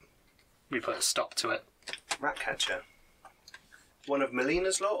 We put a stop to it. Ratcatcher. One of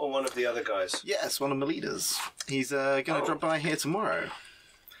Melina's lot, or one of the other guys? Yes, one of my leaders. He's going to drop by here tomorrow.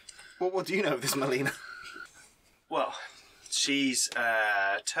 What do you know of this Melina? Well, she's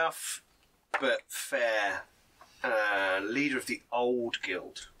tough but fair, leader of the old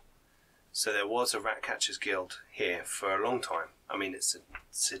guild. So there was a Ratcatcher's Guild here for a long time. I mean, it's a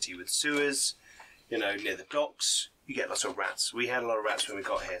city with sewers, near the docks. You get lots of rats. We had a lot of rats when we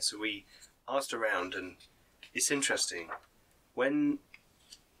got here, so we asked around, and it's interesting. When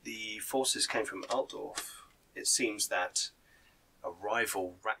the forces came from Altdorf, it seems that a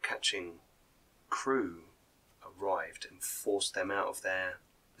rival rat-catching crew arrived and forced them out of their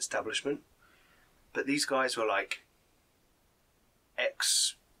establishment. But these guys were like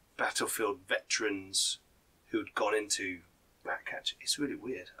ex-battlefield veterans who'd gone into rat catching. It's really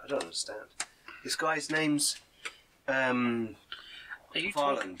weird. I don't understand. This guy's name's Varland. Are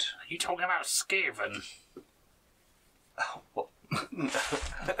you talking about Skaven? Oh, what?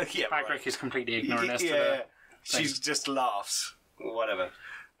 Yeah, Bagric right. is completely ignorant as to Yeah, the she just laughs. Whatever.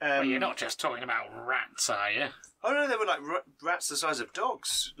 Well, you're not just talking about rats, are you? Oh no, they were like rats the size of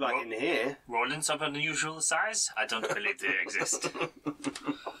dogs, like in here. Rodents of unusual size? I don't believe they exist.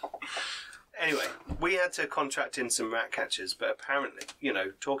 Anyway, we had to contract in some rat catchers, but apparently,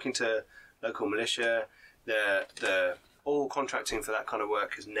 talking to local militia, the all contracting for that kind of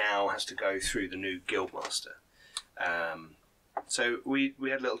work has to go through the new guildmaster. So we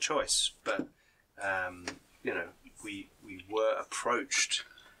had little choice, but we were approached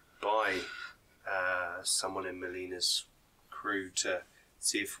by someone in Melina's crew to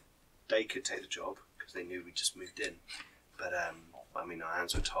see if they could take the job because they knew we just moved in. But I mean, our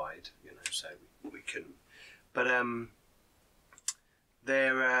hands were tied, so we couldn't. But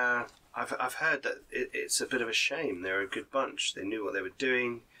I've heard that it's a bit of a shame. They're a good bunch. They knew what they were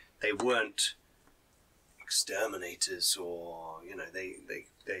doing. They weren't exterminators, or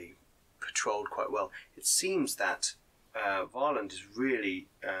they patrolled quite well. It seems that Varland is really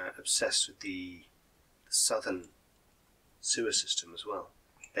obsessed with the southern sewer system as well.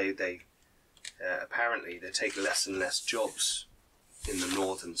 They apparently they take less and less jobs in the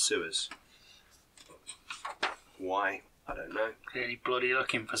northern sewers. Why? I don't know. Really bloody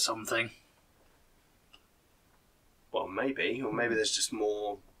looking for something. Well, maybe. Or maybe there's just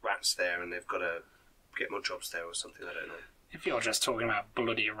more rats there and they've got to get more jobs there or something. I don't know. If you're just talking about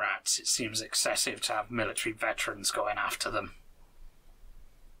bloody rats, it seems excessive to have military veterans going after them.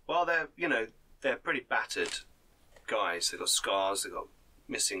 Well, they're pretty battered guys. They've got scars, they've got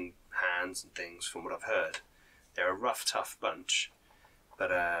missing hands and things from what I've heard. They're a rough, tough bunch.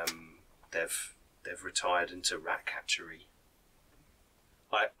 But they've retired into rat catchery.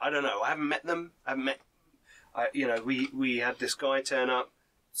 I don't know. I haven't met them. We had this guy turn up,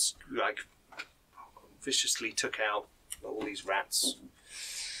 like viciously took out all these rats,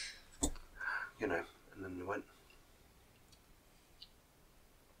 and then they went.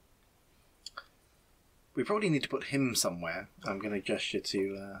 We probably need to put him somewhere. I'm going to gesture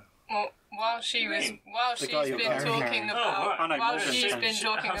to. Well, while she's been talking about, our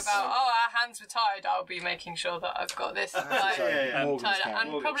hands were tied, I'll be making sure that I've got this tied up,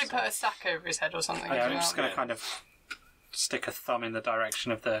 and probably put a sack over his head or something. I'm just going to kind of stick a thumb in the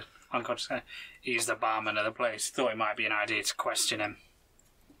direction of the unconscious guy. He's the barman of the place. Thought it might be an idea to question him.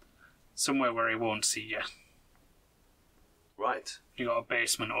 Somewhere where he won't see you. Right. You got a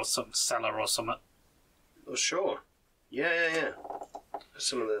basement or some cellar or something? Oh, sure. Yeah.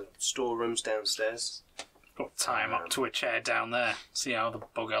 Some of the storerooms downstairs. Got to tie him up to a chair down there. See how the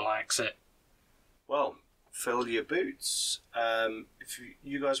bugger likes it. Well, fill your boots. If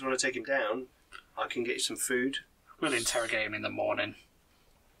you guys want to take him down, I can get you some food. We'll interrogate him in the morning.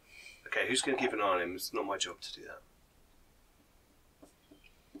 Okay, who's going to keep an eye on him? It's not my job to do that.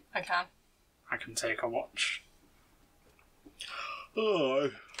 I can. I can take a watch.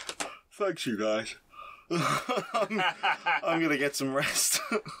 Oh, thanks you guys. I'm going to get some rest.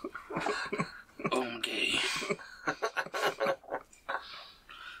 Okay.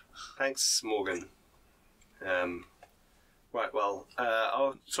 Thanks, Morgan. Right, well,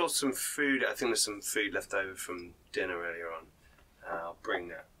 I'll sort some food. I think there's some food left over from dinner earlier on. I'll bring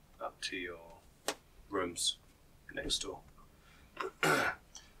that up to your rooms next door.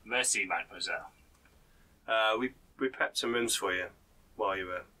 Mercy, mademoiselle. We prepped some rooms for you while you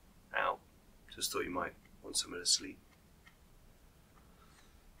were out. Just thought you might want somewhere to sleep.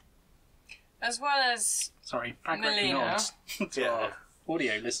 As well as Sorry, Melina. Yeah.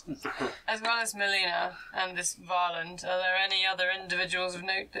 Audio listeners. As well as Melina and this Varland, are there any other individuals of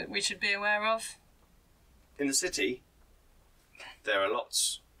note that we should be aware of? In the city, there are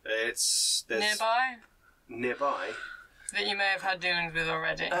lots. There's nearby that you may have had dealings with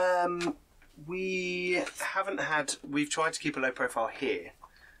already. We haven't had. We've tried to keep a low profile here,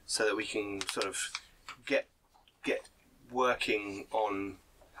 so that we can sort of get working on,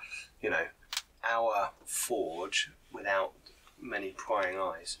 our forge without many prying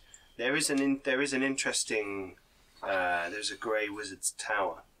eyes. There is an interesting. There's a grey wizard's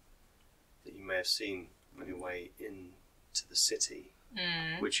tower that you may have seen on your way into the city,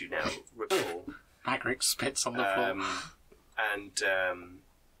 which you now recall. Bagric spits on the floor. And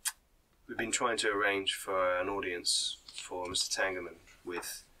we've been trying to arrange for an audience for Mr. Tangerman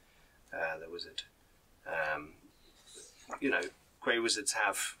with the wizard. Grey wizards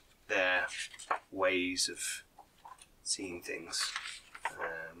have their ways of seeing things.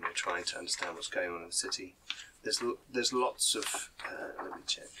 we're trying to understand what's going on in the city. There's lots of. Let me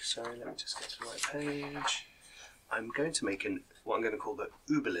check. Sorry, let me just get to the right page. I'm going to make what I'm going to call the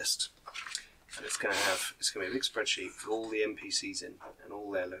Uber list, and it's going to be a big spreadsheet with all the NPCs in, and all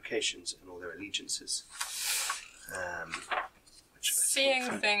their locations and all their allegiances.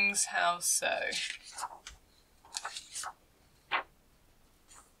 Seeing things, how so?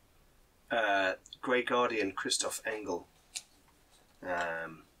 Grey Guardian Christoph Engel.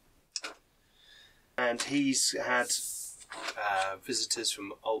 And he's had visitors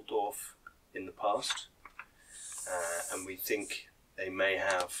from Altdorf in the past, and we think they may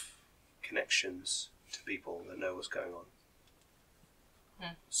have connections to people that know what's going on.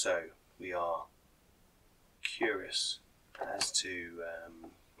 So we are curious as to,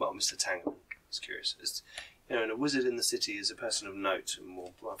 Mr. Tangerman is curious as to, and a wizard in the city is a person of note, and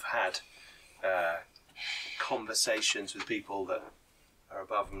I've had conversations with people that are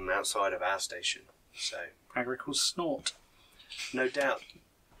above and outside of our station. So Agricole's snort. No doubt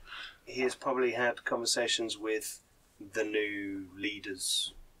he has probably had conversations with the new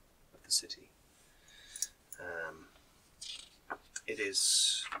leaders of the city. It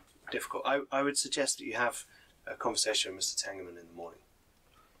is difficult. I would suggest that you have a conversation with Mr. Tangerman in the morning.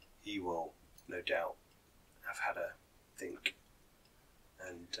 He will no doubt have had a think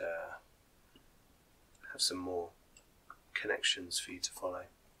and have some more connections for you to follow.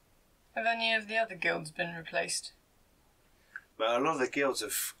 Have any of the other guilds been replaced? Well, a lot of the guilds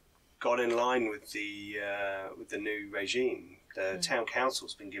have got in line with the new regime. The town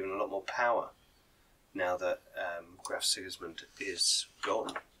council's been given a lot more power now that Graf Sigismund is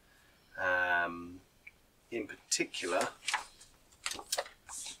gone. In particular,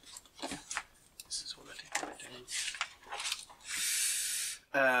 this is what I did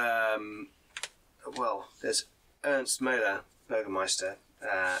down. Well, there's Ernst Möller, Burgermeister,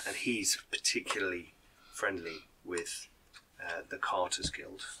 and he's particularly friendly with the Carters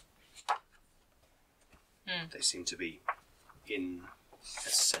Guild. They seem to be in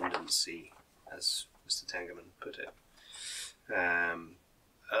ascendancy, as Mr. Tangerman put it.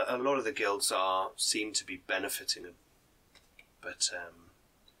 A lot of the guilds seem to be benefiting, but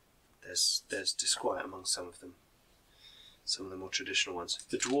there's disquiet among some of them. Some of the more traditional ones.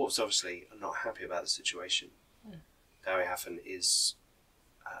 The dwarves obviously are not happy about the situation. Darryhafen is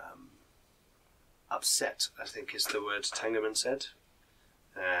upset, I think is the word Tangerman said.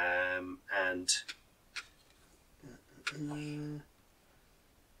 And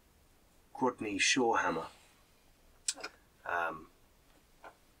Grodny Shorehammer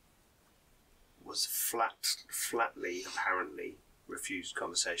was flatly, apparently, refused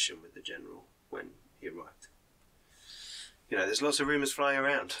conversation with the general when he arrived. You know, there's lots of rumours flying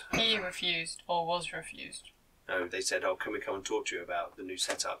around. He refused, or was refused. No, they said, "Oh, can we come and talk to you about the new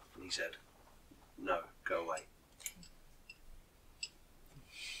setup?" And he said, "No, go away."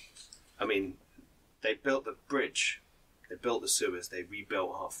 I mean, they built the bridge, they built the sewers, they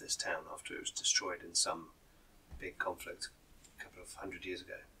rebuilt half this town after it was destroyed in some big conflict a couple of 100 years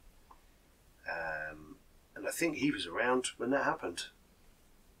ago. And I think he was around when that happened.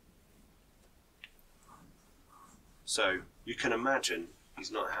 So you can imagine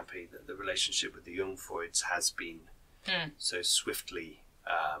he's not happy that the relationship with the Jungfreuds has been so swiftly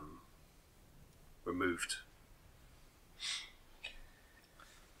removed.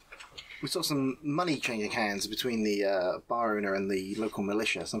 We saw some money changing hands between the bar owner and the local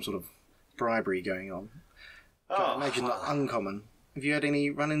militia, some sort of bribery going on. I imagine not uncommon. Have you had any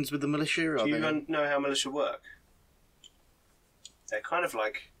run-ins with the militia? Do you know how militia work? They're kind of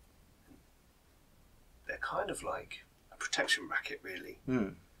like a protection racket, really.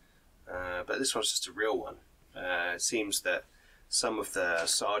 But this one's just a real one. It seems that some of the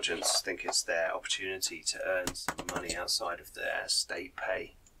sergeants think it's their opportunity to earn some money outside of their state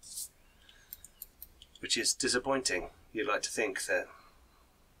pay, which is disappointing. You'd like to think that...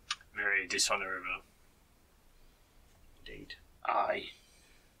 Very dishonourable. Indeed. Aye.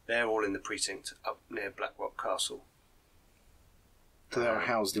 They're all in the precinct up near Blackrock Castle. So they're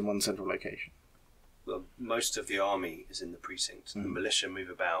housed in one central location. Well, most of the army is in the precinct. The militia move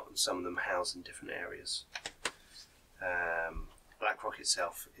about, and some of them house in different areas. Blackrock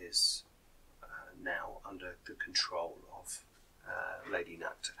itself is now under the control of Lady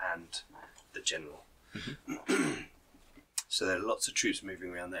Nut and the general. So there are lots of troops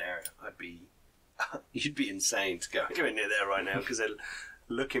moving around the area. You'd be insane to go anywhere near there right now, because they're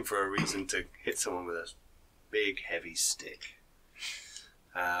looking for a reason to hit someone with a big, heavy stick.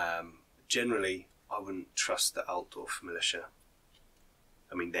 Generally, I wouldn't trust the Altdorf militia.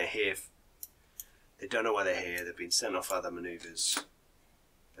 I mean, they're here. They don't know why they're here. They've been sent off other manoeuvres.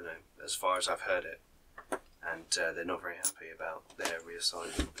 you know, as far as I've heard it. And they're not very happy about their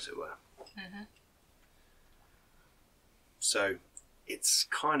reassignment, as it were. Mm-hmm. So it's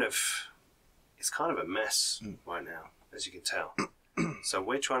kind of a mess right now, as you can tell. So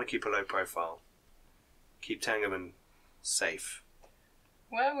we're trying to keep a low profile, keep Tangerman safe.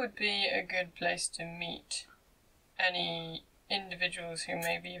 Where would be a good place to meet any individuals who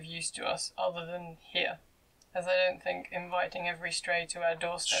may be of use to us other than here? As I don't think inviting every stray to our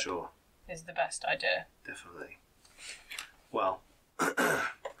doorstep Sure, is the best idea. definitely. Well,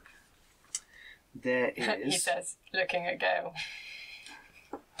 there is... He says, looking at Gale.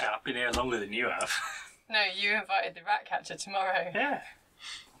 Yeah, I've been here longer than you have. No, you invited the rat catcher tomorrow. Yeah.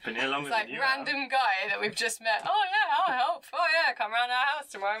 Been here longer It's like than you random guy that we've just met. Oh yeah, I'll help. Oh yeah, come round our house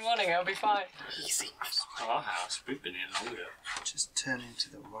tomorrow morning. It'll be fine. Easy. have. Our house, we've been here longer. Just turning to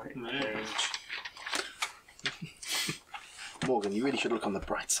the right Yeah. page. Morgan, you really should look on the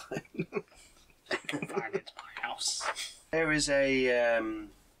bright side. Fine, it's my house. There is there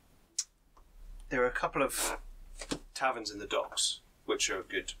are a couple of taverns in the docks, which are a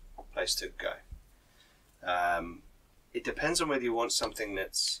good place to go. It depends on whether you want something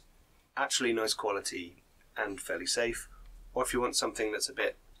that's actually nice quality and fairly safe, or if you want something that's a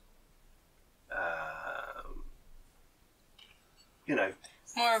bit, you know,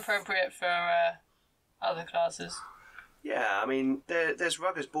 More appropriate for other classes. yeah. I mean, there's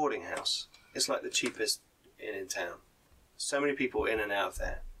Rugger's Boarding House. It's like the cheapest inn in town. So many people in and out of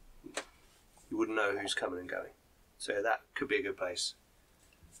there. You wouldn't know who's coming and going. So that could be a good place.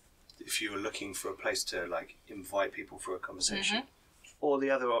 If you were looking for a place to like invite people for a conversation. Or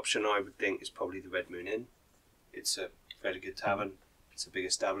the other option I would think is probably the Red Moon Inn. It's a very good tavern. It's a big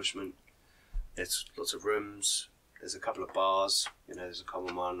establishment. There's lots of rooms. There's a couple of bars. You know, there's a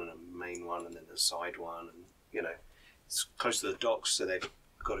common one and a main one and then a side one. And, you know, it's close to the docks, so they've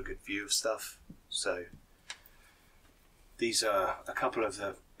got a good view of stuff. So these are a couple of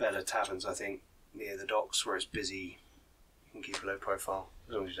the better taverns, I think, near the docks where it's busy. You can keep a low profile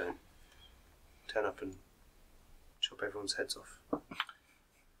as long as you don't turn up and chop everyone's heads off.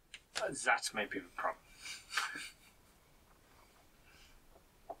 That may be a problem.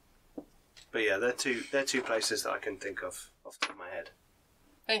 But yeah, they're two places that I can think of off the top of my head.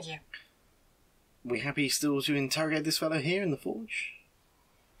 Thank you. We happy still to interrogate this fellow here in the forge?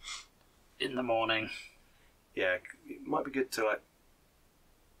 In the morning. Yeah, it might be good to like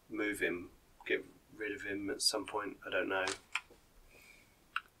move him, get rid of him at some point. I don't know.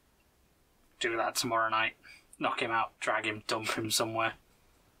 Do that tomorrow night. Knock him out, drag him, dump him somewhere.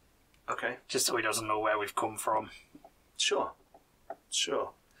 Okay, Just so he doesn't know where we've come from. sure.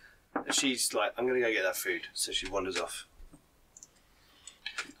 She's like, I'm gonna go get that food, so she wanders off.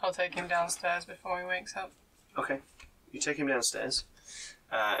 I'll take him downstairs before he wakes up. Okay, you take him downstairs,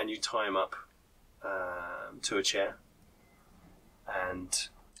 and you tie him up to a chair, and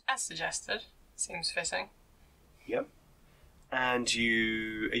As suggested. Seems fitting. yep. And are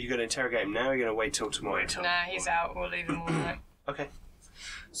you going to interrogate him now? Or are you going to wait till tomorrow? Nah, he's out. We'll leave him all night. Okay.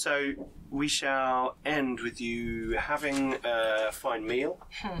 So we shall end with you having a fine meal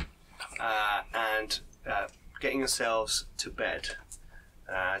and getting yourselves to bed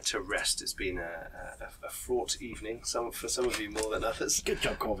to rest. It's been a fraught evening, for some of you more than others. Good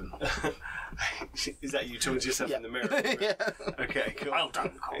job, Corbin. Is that you talking to yourself in the mirror? Yeah. Okay, cool. Well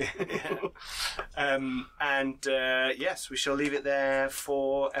done, Cole. Yeah. Yes, we shall leave it there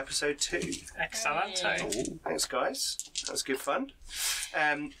for episode 2. Excellent. Hey. Thanks, guys. That was good fun.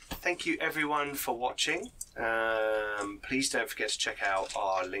 Thank you, everyone, for watching. Please don't forget to check out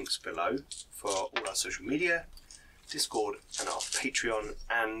our links below for all our social media, Discord, and our Patreon,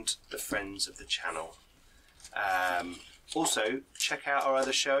 and the friends of the channel. Also, check out our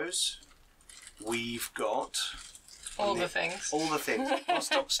other shows. We've got All the things.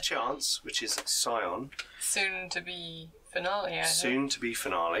 Vostok's Chance, which is Scion, Soon to be finale, I think. soon to be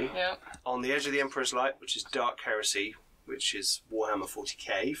finale. Yeah. On the Edge of the Emperor's Light, which is Dark Heresy, which is Warhammer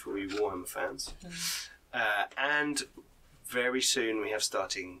 40k for you Warhammer fans. And very soon we have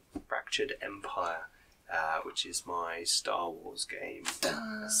starting Fractured Empire, which is my Star Wars game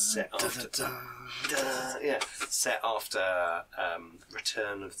set after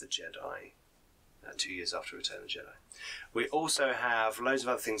Return of the Jedi, 2 years after Return of the Jedi. We also have loads of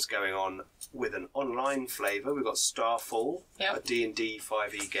other things going on with an online flavour. We've got Starfall, Yep. a D&D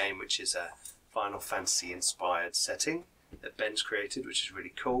 5e game, which is a Final Fantasy inspired setting that Ben's created, which is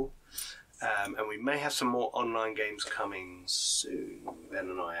really cool. And we may have some more online games coming soon. Ben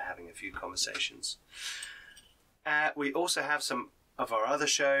and I are having a few conversations. We also have some of our other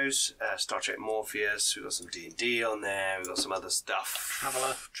shows, Star Trek Morpheus. We've got some D&D on there. We've got some other stuff.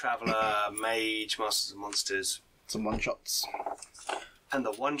 Traveller, Mage, Masters of Monsters. Some one-shots. And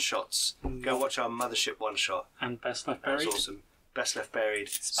the one-shots. Go watch our Mothership one-shot. And Best Left That Buried. was awesome. Best Left Buried.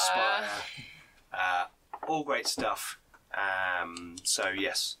 Spire. All great stuff. So,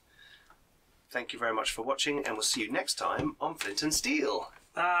 yes. Thank you very much for watching, and we'll see you next time on Flint and Steel.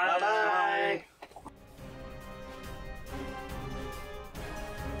 Bye. Bye-bye.